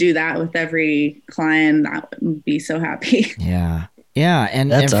I could do that with every client, I would be so happy. Yeah. Yeah.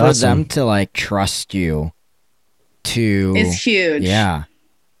 And for awesome. them to like trust you to, it's huge. Yeah.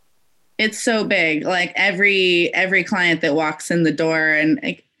 It's so big. Like every client that walks in the door, and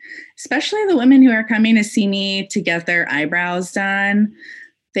like, especially the women who are coming to see me to get their eyebrows done,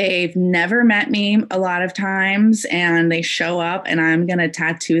 they've never met me a lot of times, and they show up and I'm going to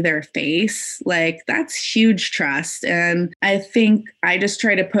tattoo their face. Like that's huge trust. And I think I just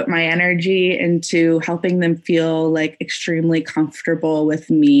try to put my energy into helping them feel like extremely comfortable with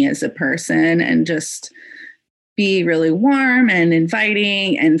me as a person, and just be really warm and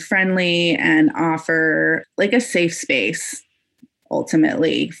inviting and friendly, and offer like a safe space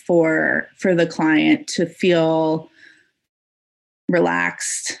ultimately for the client to feel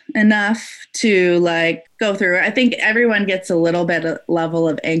relaxed enough to like go through it. I think everyone gets a little bit of level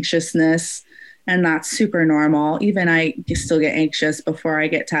of anxiousness, and that's super normal. Even I still get anxious before I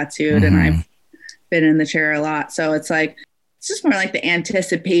get tattooed, and I've been in the chair a lot. So it's like, it's just more like the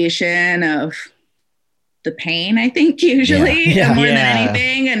anticipation of the pain, I think, usually more than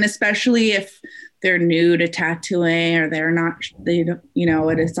anything. And especially if they're new to tattooing, or they don't,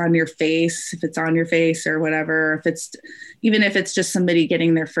 it's on your face, if it's on your face or whatever, even if it's just somebody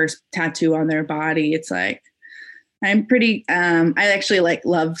getting their first tattoo on their body, it's like, I'm pretty, I actually like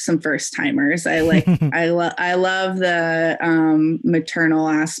love some first timers. I like, I love the maternal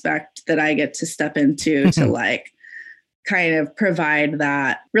aspect that I get to step into to like kind of provide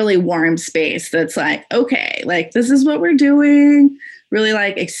that really warm space that's like, okay, like this is what we're doing, really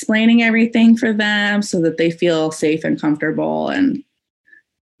like explaining everything for them so that they feel safe and comfortable. And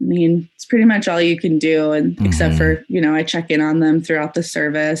I mean, it's pretty much all you can do. And except for, I check in on them throughout the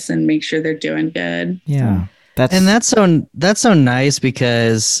service and make sure they're doing good. Yeah. That's so nice,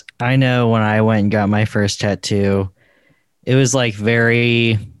 because I know when I went and got my first tattoo, it was like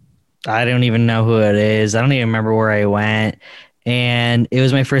I don't even know who it is. I don't even remember where I went. And it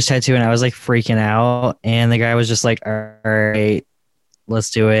was my first tattoo, and I was like freaking out. And the guy was just like, all right, let's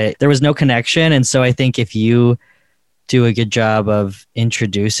do it. There was no connection. And so I think if you do a good job of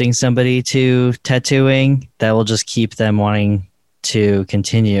introducing somebody to tattooing, that will just keep them wanting to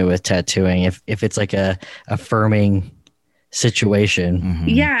continue with tattooing if it's like a affirming situation.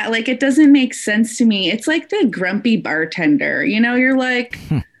 Yeah, like it doesn't make sense to me. It's like the grumpy bartender, you're like,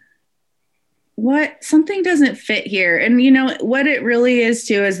 what, something doesn't fit here. And what it really is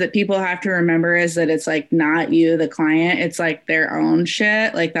too is that people have to remember is that it's like not you, the client, it's like their own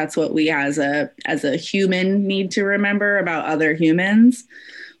shit. Like that's what we as a human need to remember about other humans.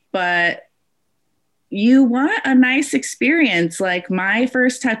 But you want a nice experience. Like my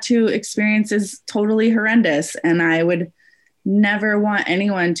first tattoo experience is totally horrendous, and I would never want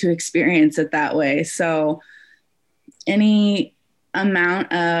anyone to experience it that way. So any amount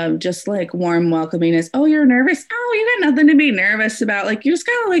of just like warm welcomingness. Oh, you're nervous? Oh, you got nothing to be nervous about. Like you just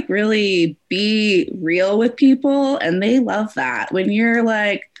gotta like really be real with people, and they love that. When you're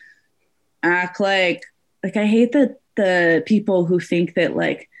like act like I hate the people who think that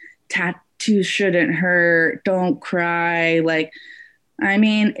like tattoos shouldn't hurt, don't cry. Like, I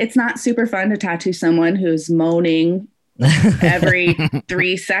mean, it's not super fun to tattoo someone who's moaning every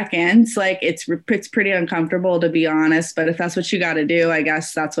 3 seconds. Like it's pretty uncomfortable, to be honest, but if that's what you got to do, I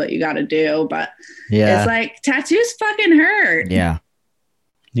guess that's what you got to do. But it's like tattoos fucking hurt.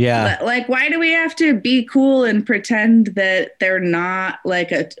 But, like, why do we have to be cool and pretend that they're not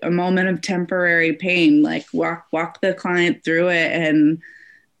like a moment of temporary pain? Like walk the client through it, and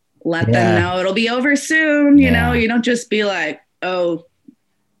let them know it'll be over soon. You know, Yeah. you don't just be like, oh,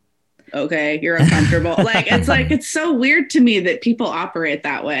 okay, you're uncomfortable. It's so weird to me that people operate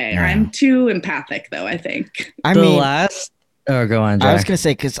that way. Yeah. I'm too empathic though, I think. I The mean, last. Oh, go on, Jack. I was gonna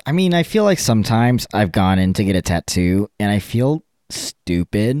say, because I mean, I feel like sometimes I've gone in to get a tattoo and I feel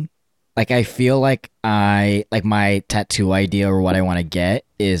stupid. Like I feel like my tattoo idea or what I want to get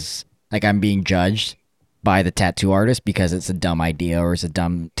is like I'm being judged by the tattoo artist because it's a dumb idea or it's a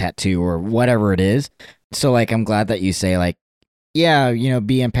dumb tattoo or whatever it is. So like I'm glad that you say like, yeah, you know,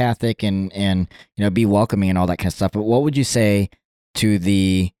 be empathic and you know, be welcoming and all that kind of stuff. But what would you say to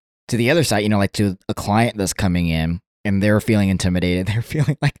the other side, you know, like to a client that's coming in and they're feeling intimidated, they're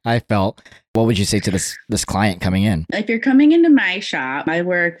feeling like I felt. What would you say to this client coming in? If you're coming into my shop, I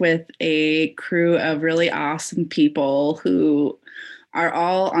work with a crew of really awesome people who are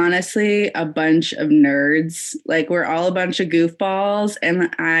all honestly a bunch of nerds. Like we're all a bunch of goofballs. And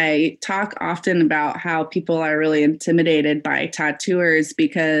I talk often about how people are really intimidated by tattooers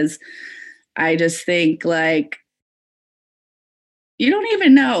because I just think like, you don't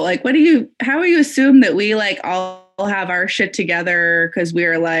even know, like, how you assume that we like all have our shit together because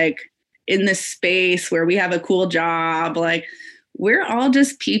we're like in this space where we have a cool job. Like we're all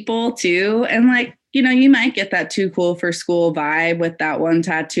just people too. And like, you know, you might get that too cool for school vibe with that one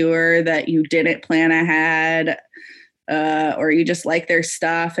tattooer that you didn't plan ahead, or you just like their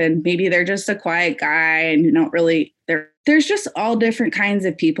stuff and maybe they're just a quiet guy and you don't really, there's just all different kinds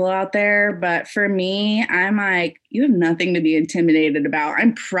of people out there. But for me, I'm like, you have nothing to be intimidated about.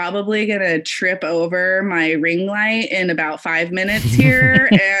 I'm probably going to trip over my ring light in about 5 minutes here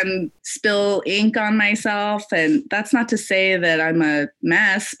and spill ink on myself. And that's not to say that I'm a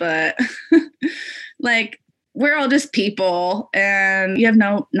mess, but like, we're all just people and you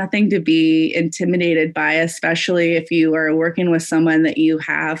have nothing to be intimidated by, especially if you are working with someone that you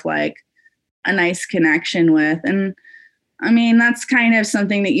have like a nice connection with. And I mean, that's kind of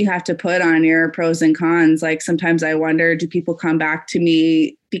something that you have to put on your pros and cons. Like sometimes I wonder, do people come back to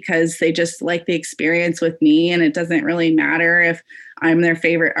me because they just like the experience with me and it doesn't really matter if I'm their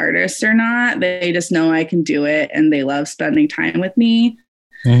favorite artist or not. They just know I can do it and they love spending time with me.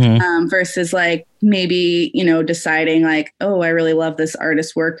 Mm-hmm. Versus like maybe, you know, deciding like, oh, I really love this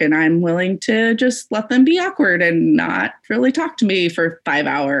artist's work and I'm willing to just let them be awkward and not really talk to me for 5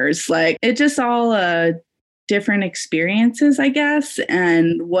 hours. Like it just all different experiences, I guess,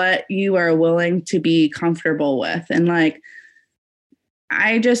 and what you are willing to be comfortable with. And like,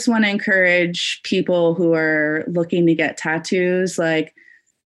 I just want to encourage people who are looking to get tattoos, like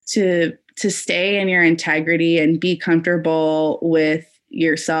to stay in your integrity and be comfortable with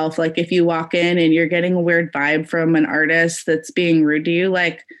yourself. Like if you walk in and you're getting a weird vibe from an artist that's being rude to you,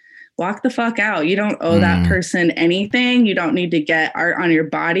 like walk the fuck out. You don't owe that person anything. You don't need to get art on your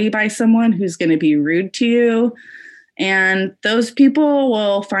body by someone who's going to be rude to you. And those people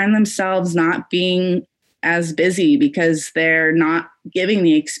will find themselves not being as busy because they're not giving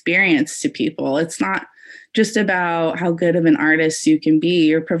the experience to people. It's not just about how good of an artist you can be.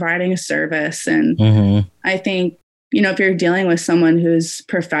 You're providing a service. And I think, you know, if you're dealing with someone who's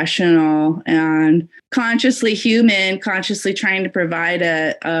professional and consciously human, consciously trying to provide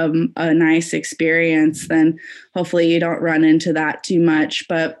a nice experience, then hopefully you don't run into that too much.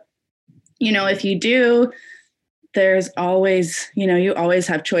 But, you know, if you do, there's always, you know, you always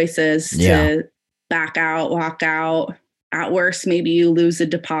have choices to back out, walk out. At worst, maybe you lose a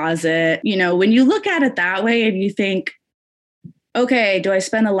deposit. You know, when you look at it that way and you think, okay, do I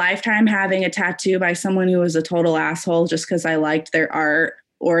spend a lifetime having a tattoo by someone who was a total asshole just because I liked their art?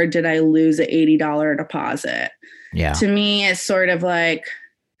 Or did I lose an $80 deposit? Yeah. To me, it's sort of like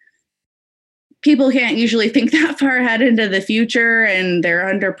people can't usually think that far ahead into the future and they're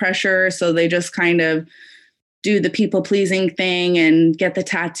under pressure. So they just kind of do the people pleasing thing and get the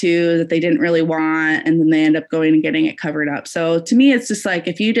tattoo that they didn't really want. And then they end up going and getting it covered up. So to me, it's just like,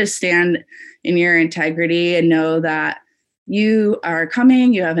 if you just stand in your integrity and know that you are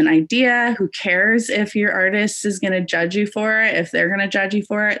coming, you have an idea, who cares if your artist is going to judge you for it? If they're going to judge you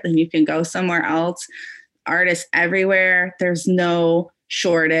for it, then you can go somewhere else. Artists everywhere. There's no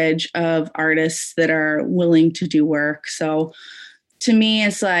shortage of artists that are willing to do work. So to me,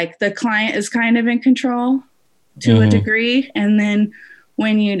 it's like the client is kind of in control to a degree. And then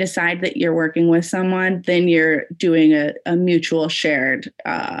when you decide that you're working with someone, then you're doing a mutual shared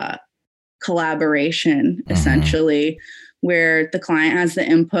collaboration, essentially, where the client has the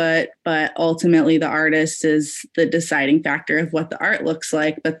input, but ultimately the artist is the deciding factor of what the art looks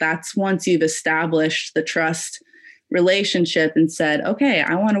like. But that's once you've established the trust relationship and said, okay,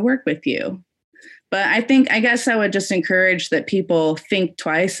 I want to work with you. But I guess I would just encourage that people think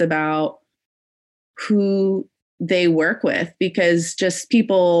twice about who they work with, because just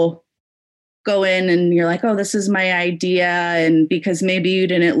people go in and you're like, oh, this is my idea. And because maybe you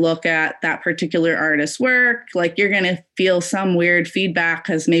didn't look at that particular artist's work, like you're going to feel some weird feedback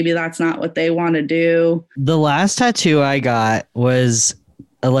because maybe that's not what they want to do. The last tattoo I got was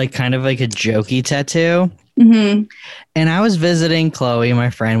kind of like a jokey tattoo. Mm-hmm. And I was visiting Chloe, my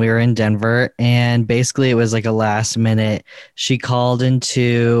friend. We were in Denver, and basically it was like a last minute. She called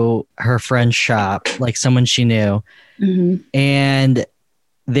into her friend's shop, like someone she knew. Mm-hmm. And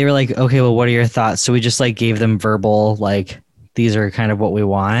they were like, okay, well, what are your thoughts? So we just like gave them verbal, like, these are kind of what we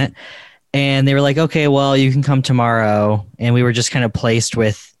want. And they were like, okay, well, you can come tomorrow. And we were just kind of placed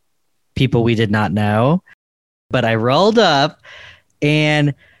with people we did not know. But I rolled up,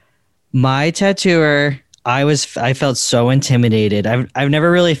 and my tattooer, I felt so intimidated. I've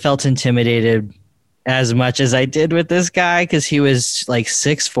never really felt intimidated as much as I did with this guy, because he was like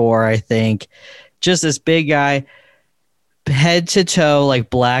 6'4", I think. Just this big guy, head to toe,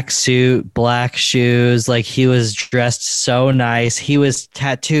 like black suit, black shoes. Like he was dressed so nice. He was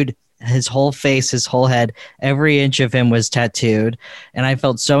tattooed, his whole face, his whole head, every inch of him was tattooed. And I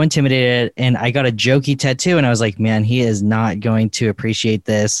felt so intimidated, and I got a jokey tattoo, and I was like, man, he is not going to appreciate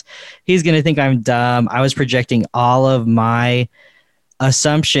this. He's going to think I'm dumb. I was projecting all of my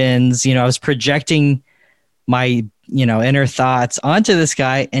assumptions. I was projecting my, inner thoughts onto this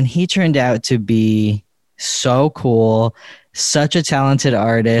guy, and he turned out to be so cool, such a talented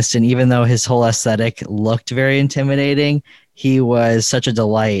artist. And even though his whole aesthetic looked very intimidating, he was such a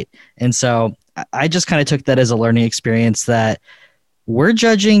delight. And so I just kind of took that as a learning experience, that we're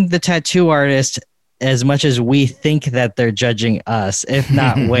judging the tattoo artist as much as we think that they're judging us, if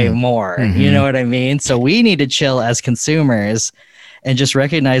not way more. Mm-hmm. You know what I mean? So we need to chill as consumers and just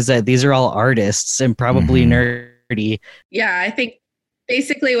recognize that these are all artists and probably nerdy. Yeah, I think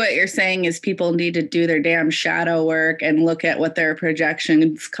basically what you're saying is people need to do their damn shadow work and look at what their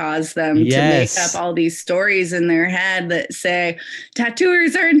projections cause them to make up all these stories in their head that say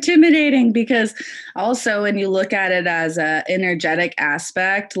tattooers are intimidating. Because also when you look at it as a energetic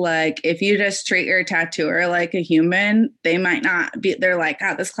aspect, like if you just treat your tattooer like a human, they might not be, they're like,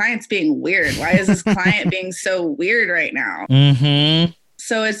 oh, this client's being weird. Why is this client being so weird right now? Mm-hmm.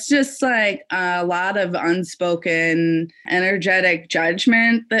 So it's just like a lot of unspoken energetic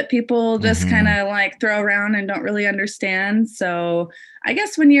judgment that people just kind of like throw around and don't really understand. So I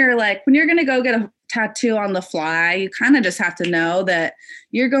guess when you're going to go get a tattoo on the fly, you kind of just have to know that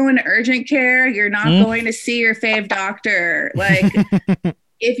you're going to urgent care. You're not going to see your fave doctor. Like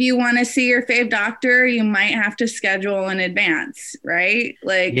if you want to see your fave doctor, you might have to schedule in advance, right?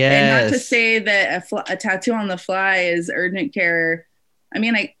 Like, and not to say that a tattoo on the fly is urgent care. I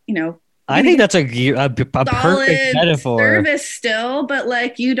mean, I think that's a perfect metaphor. Service still, but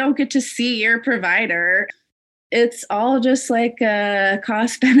like you don't get to see your provider. It's all just like a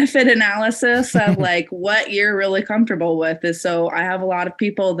cost benefit analysis of like what you're really comfortable with. So I have a lot of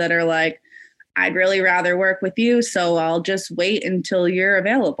people that are like, I'd really rather work with you, so I'll just wait until you're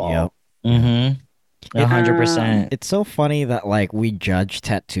available. Yep. Mm-hmm. 100%. It's so funny that like we judge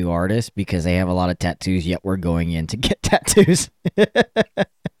tattoo artists because they have a lot of tattoos, yet we're going in to get tattoos.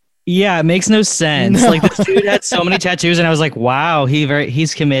 Yeah, it makes no sense. No. Like this dude had so many tattoos, and I was like, wow,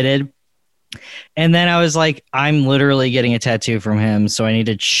 he's committed. And then I was like, I'm literally getting a tattoo from him, so I need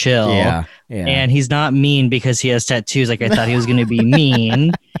to chill. Yeah. And he's not mean because he has tattoos. Like I thought he was going to be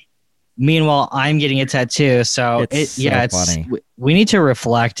mean. Meanwhile, I'm getting a tattoo. So it's funny. We need to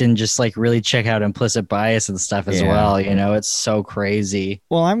reflect and just like really check out implicit bias and stuff as well. It's so crazy.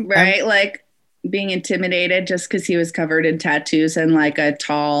 Well, I'm like being intimidated just because he was covered in tattoos and like a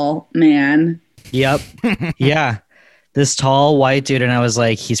tall man. Yep. Yeah. This tall white dude. And I was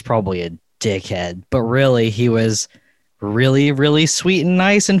like, he's probably a dickhead. But really, he was really, really sweet and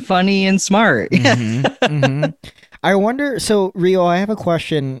nice and funny and smart. I wonder, so Rio, I have a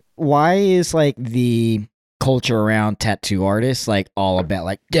question. Why is like the culture around tattoo artists like all about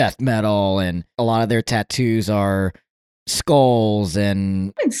like death metal, and a lot of their tattoos are skulls?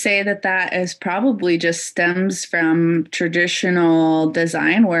 And I would say that is probably just stems from traditional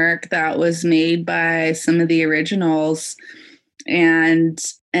design work that was made by some of the originals, and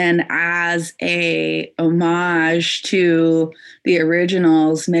as a homage to the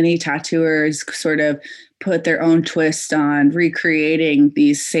originals, many tattooers sort of put their own twist on recreating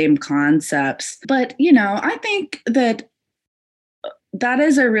these same concepts. But, I think that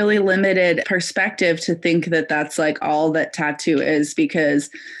is a really limited perspective to think that that's like all that tattoo is,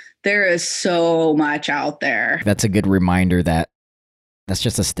 because there is so much out there. that's a good reminder that That's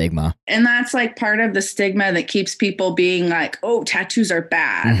just a stigma. And that's like part of the stigma that keeps people being like, oh, tattoos are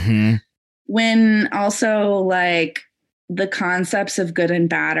bad. Mm-hmm. When also like the concepts of good and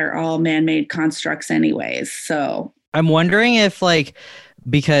bad are all man-made constructs anyways. So I'm wondering if like,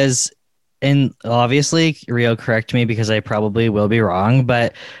 because, and obviously Rio, correct me because I probably will be wrong,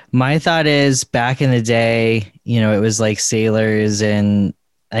 but my thought is back in the day, you know, it was like sailors, and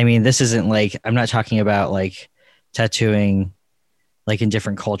I mean, this isn't like, I'm not talking about like tattooing like in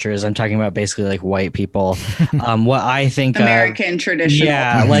different cultures. I'm talking about basically like white people. What I think American traditional.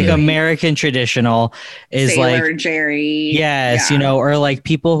 yeah, like American traditional is Sailor like Jerry. yes, Yeah. you know, or like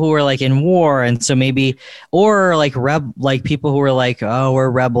people who were like in war, and so maybe, or like like people who were like, oh,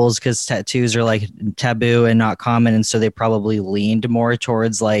 we're rebels because tattoos are like taboo and not common, and so they probably leaned more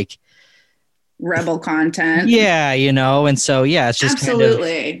towards like rebel content. yeah, you know, and so yeah, it's just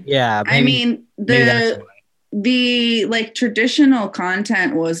absolutely kind of, yeah. I mean maybe that's why. the like traditional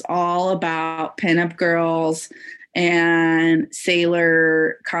content was all about pinup girls and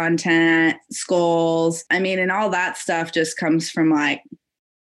sailor content, skulls. I mean, and all that stuff just comes from like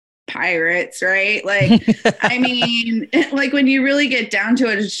pirates, right? Like, I mean, like when you really get down to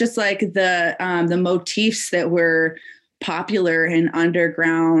it, it's just like the motifs that were popular in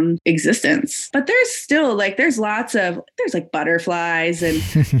underground existence. But there's still like there's like butterflies and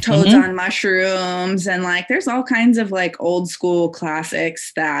toads on mushrooms, and like there's all kinds of like old school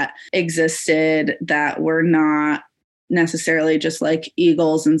classics that existed that were not necessarily just like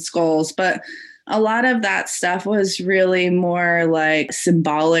eagles and skulls, but a lot of that stuff was really more like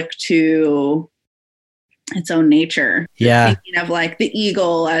symbolic to its own nature. Yeah. Thinking of like the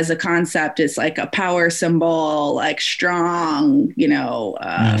eagle as a concept is like a power symbol, like strong, you know,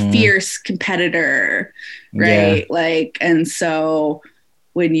 fierce competitor, right? Yeah. Like, and so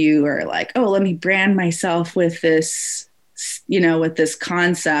when you are like, oh, let me brand myself with this, you know, with this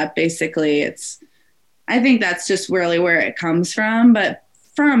concept, basically I think that's just really where it comes from. But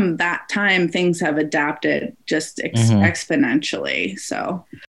from that time, things have adapted just exponentially. So,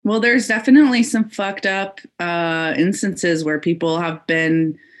 well, there's definitely some fucked up instances where people have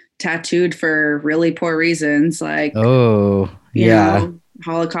been tattooed for really poor reasons, like you know,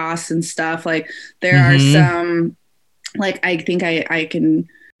 Holocaust and stuff. Like there are some, like I think I can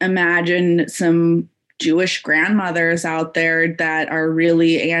imagine some Jewish grandmothers out there that are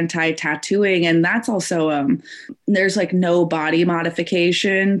really anti-tattooing, and that's also there's like no body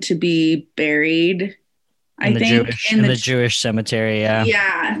modification to be buried. In the Jewish cemetery,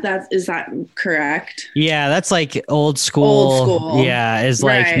 yeah, is that correct? Yeah, that's like old school. Old school. Yeah, is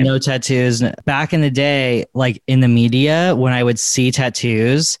like Right. no tattoos. Back in the day, like in the media, when I would see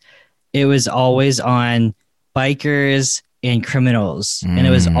tattoos, it was always on bikers and criminals, and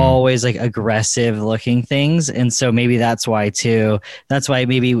it was always like aggressive looking things. And so maybe that's why too. That's why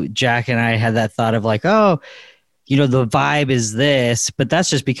maybe Jack and I had that thought of like, oh, you know, the vibe is this, but that's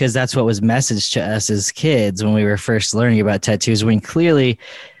just because that's what was messaged to us as kids when we were first learning about tattoos, when clearly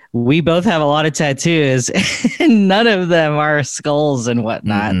we both have a lot of tattoos and none of them are skulls and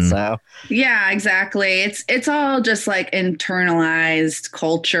whatnot. So yeah, exactly. It's all just like internalized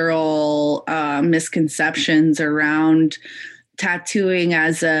cultural misconceptions around tattooing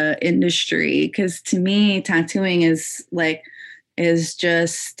as a industry. Because to me, tattooing is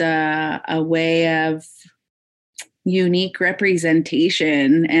just a way of unique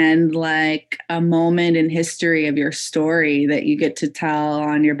representation and like a moment in history of your story that you get to tell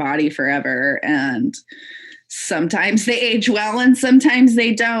on your body forever. And sometimes they age well and sometimes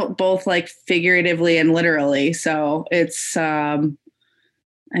they don't, both like figuratively and literally. So it's I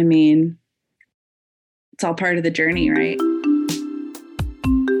mean, it's all part of the journey, right?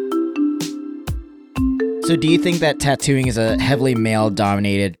 So do you think that tattooing is a heavily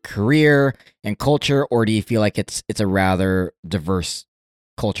male-dominated career and culture, or do you feel like it's a rather diverse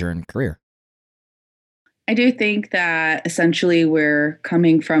culture and career? I do think that essentially we're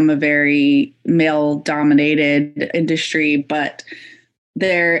coming from a very male-dominated industry, but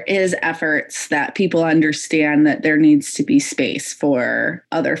there is efforts that people understand that there needs to be space for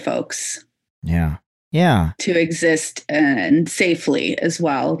other folks. Yeah. Yeah. To exist and safely as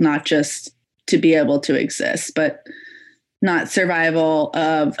well, not just to be able to exist, but not survival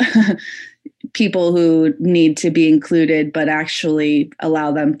of people who need to be included, but actually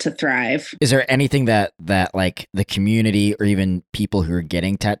allow them to thrive. Is there anything that like the community or even people who are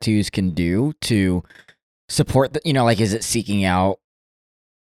getting tattoos can do to support the, you know, like, is it seeking out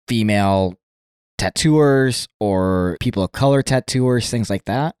female tattooers or people of color tattooers, things like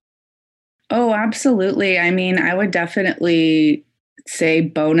that? Oh, absolutely. I mean, I would definitely say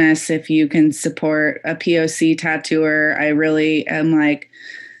bonus if you can support a POC tattooer. I really am like,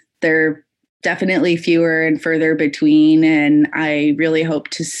 they're definitely fewer and further between. And I really hope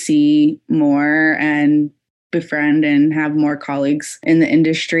to see more and befriend and have more colleagues in the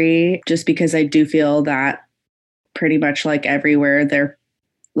industry, just because I do feel that pretty much like everywhere they're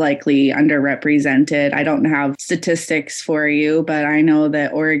likely underrepresented. I don't have statistics for you, but I know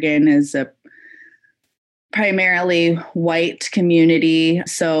that Oregon is a primarily white community.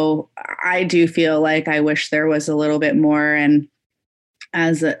 So I do feel like I wish there was a little bit more. And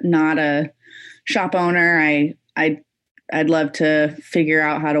as not a shop owner, I'd love to figure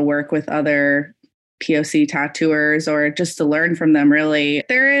out how to work with other POC tattooers or just to learn from them. Really,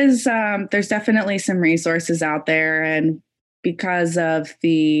 there's definitely some resources out there, and because of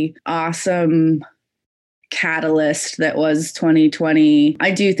the awesome catalyst that was 2020,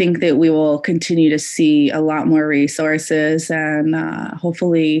 I do think that we will continue to see a lot more resources and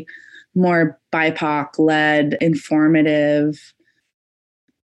hopefully more BIPOC-led informative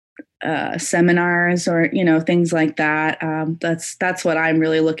seminars or, things like that. That's what I'm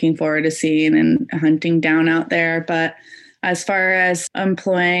really looking forward to seeing and hunting down out there. But as far as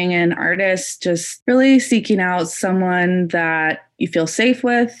employing an artist, just really seeking out someone that you feel safe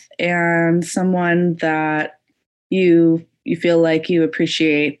with and someone that you feel like you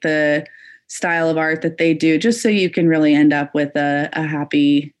appreciate the style of art that they do, just so you can really end up with a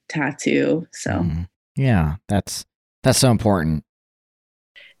happy tattoo. So yeah, that's so important.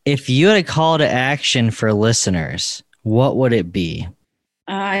 If you had a call to action for listeners, what would it be?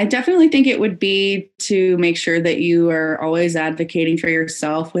 I definitely think it would be to make sure that you are always advocating for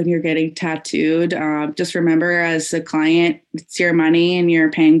yourself when you're getting tattooed. Just remember, as a client, it's your money and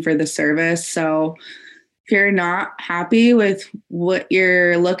you're paying for the service. So if you're not happy with what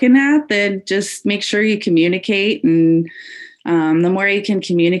you're looking at, then just make sure you communicate. And the more you can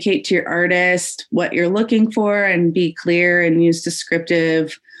communicate to your artist what you're looking for and be clear and use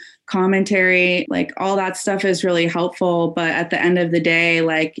descriptive commentary, like all that stuff is really helpful. But at the end of the day,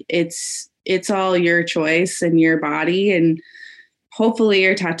 like it's all your choice and your body. And hopefully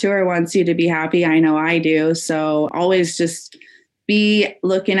your tattooer wants you to be happy. I know I do. So always just be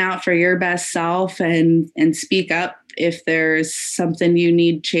looking out for your best self and speak up if there's something you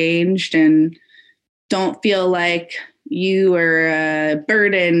need changed, and don't feel like you are a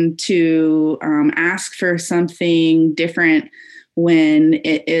burden to ask for something different when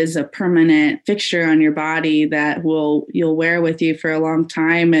it is a permanent fixture on your body that you'll wear with you for a long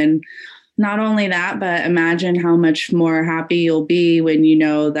time. And not only that, but imagine how much more happy you'll be when you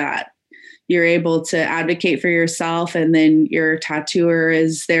know that you're able to advocate for yourself, and then your tattooer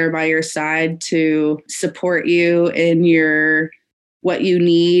is there by your side to support you in what you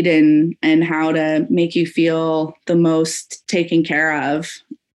need and how to make you feel the most taken care of,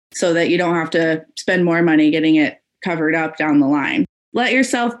 so that you don't have to spend more money getting it covered up down the line. Let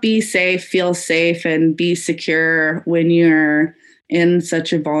yourself be safe, feel safe, and be secure when you're in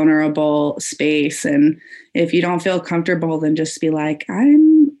such a vulnerable space. And if you don't feel comfortable, then just be like, I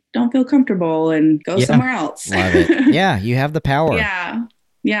don't feel comfortable, and go somewhere else. Love it. Yeah, you have the power.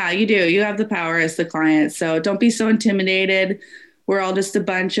 Yeah, you do. You have the power as the client. So don't be so intimidated. We're all just a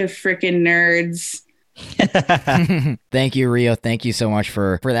bunch of freaking nerds. Thank you, Rio. Thank you so much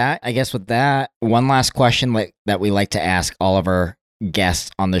for that. I guess with that, one last question that we like to ask all of our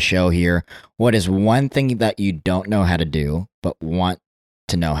guests on the show here. What is one thing that you don't know how to do, but want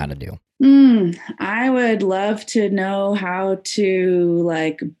to know how to do? I would love to know how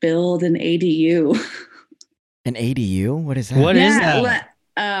to build an ADU. An ADU? What is that? What is that?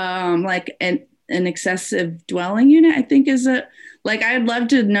 Like an accessive dwelling unit, I think is a... I'd love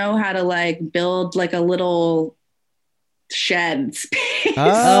to know how to build a little shed space.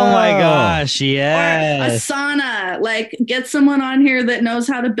 Oh my gosh, yes. Or a sauna. Get someone on here that knows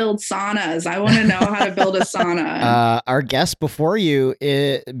how to build saunas. I want to know how to build a sauna. Our guest before you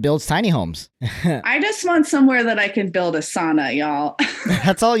builds tiny homes. I just want somewhere that I can build a sauna, y'all.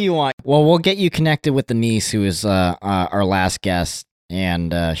 That's all you want. Well, we'll get you connected with Denise, who is our last guest,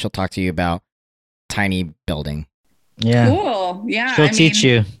 and she'll talk to you about tiny building. Yeah. Cool. Yeah. She'll teach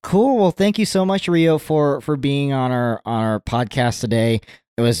you. Cool. Well, thank you so much, Rio, for being on our podcast today.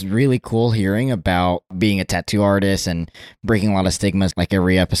 It was really cool hearing about being a tattoo artist and breaking a lot of stigmas. Like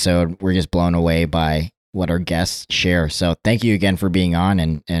every episode, we're just blown away by what our guests share. So thank you again for being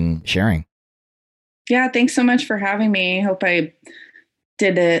on and sharing. Yeah. Thanks so much for having me. Hope I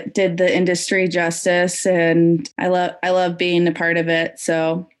did the industry justice, and I love being a part of it.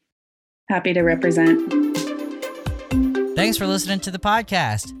 So happy to represent. Thanks for listening to the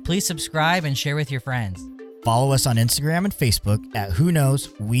podcast. Please subscribe and share with your friends. Follow us on Instagram and Facebook at Who Knows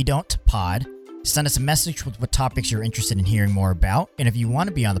We Don't Pod. Send us a message with what topics you're interested in hearing more about. And if you want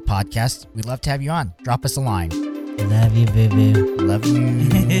to be on the podcast, we'd love to have you on. Drop us a line. Love you, boo boo. Love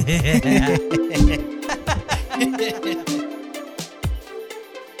you.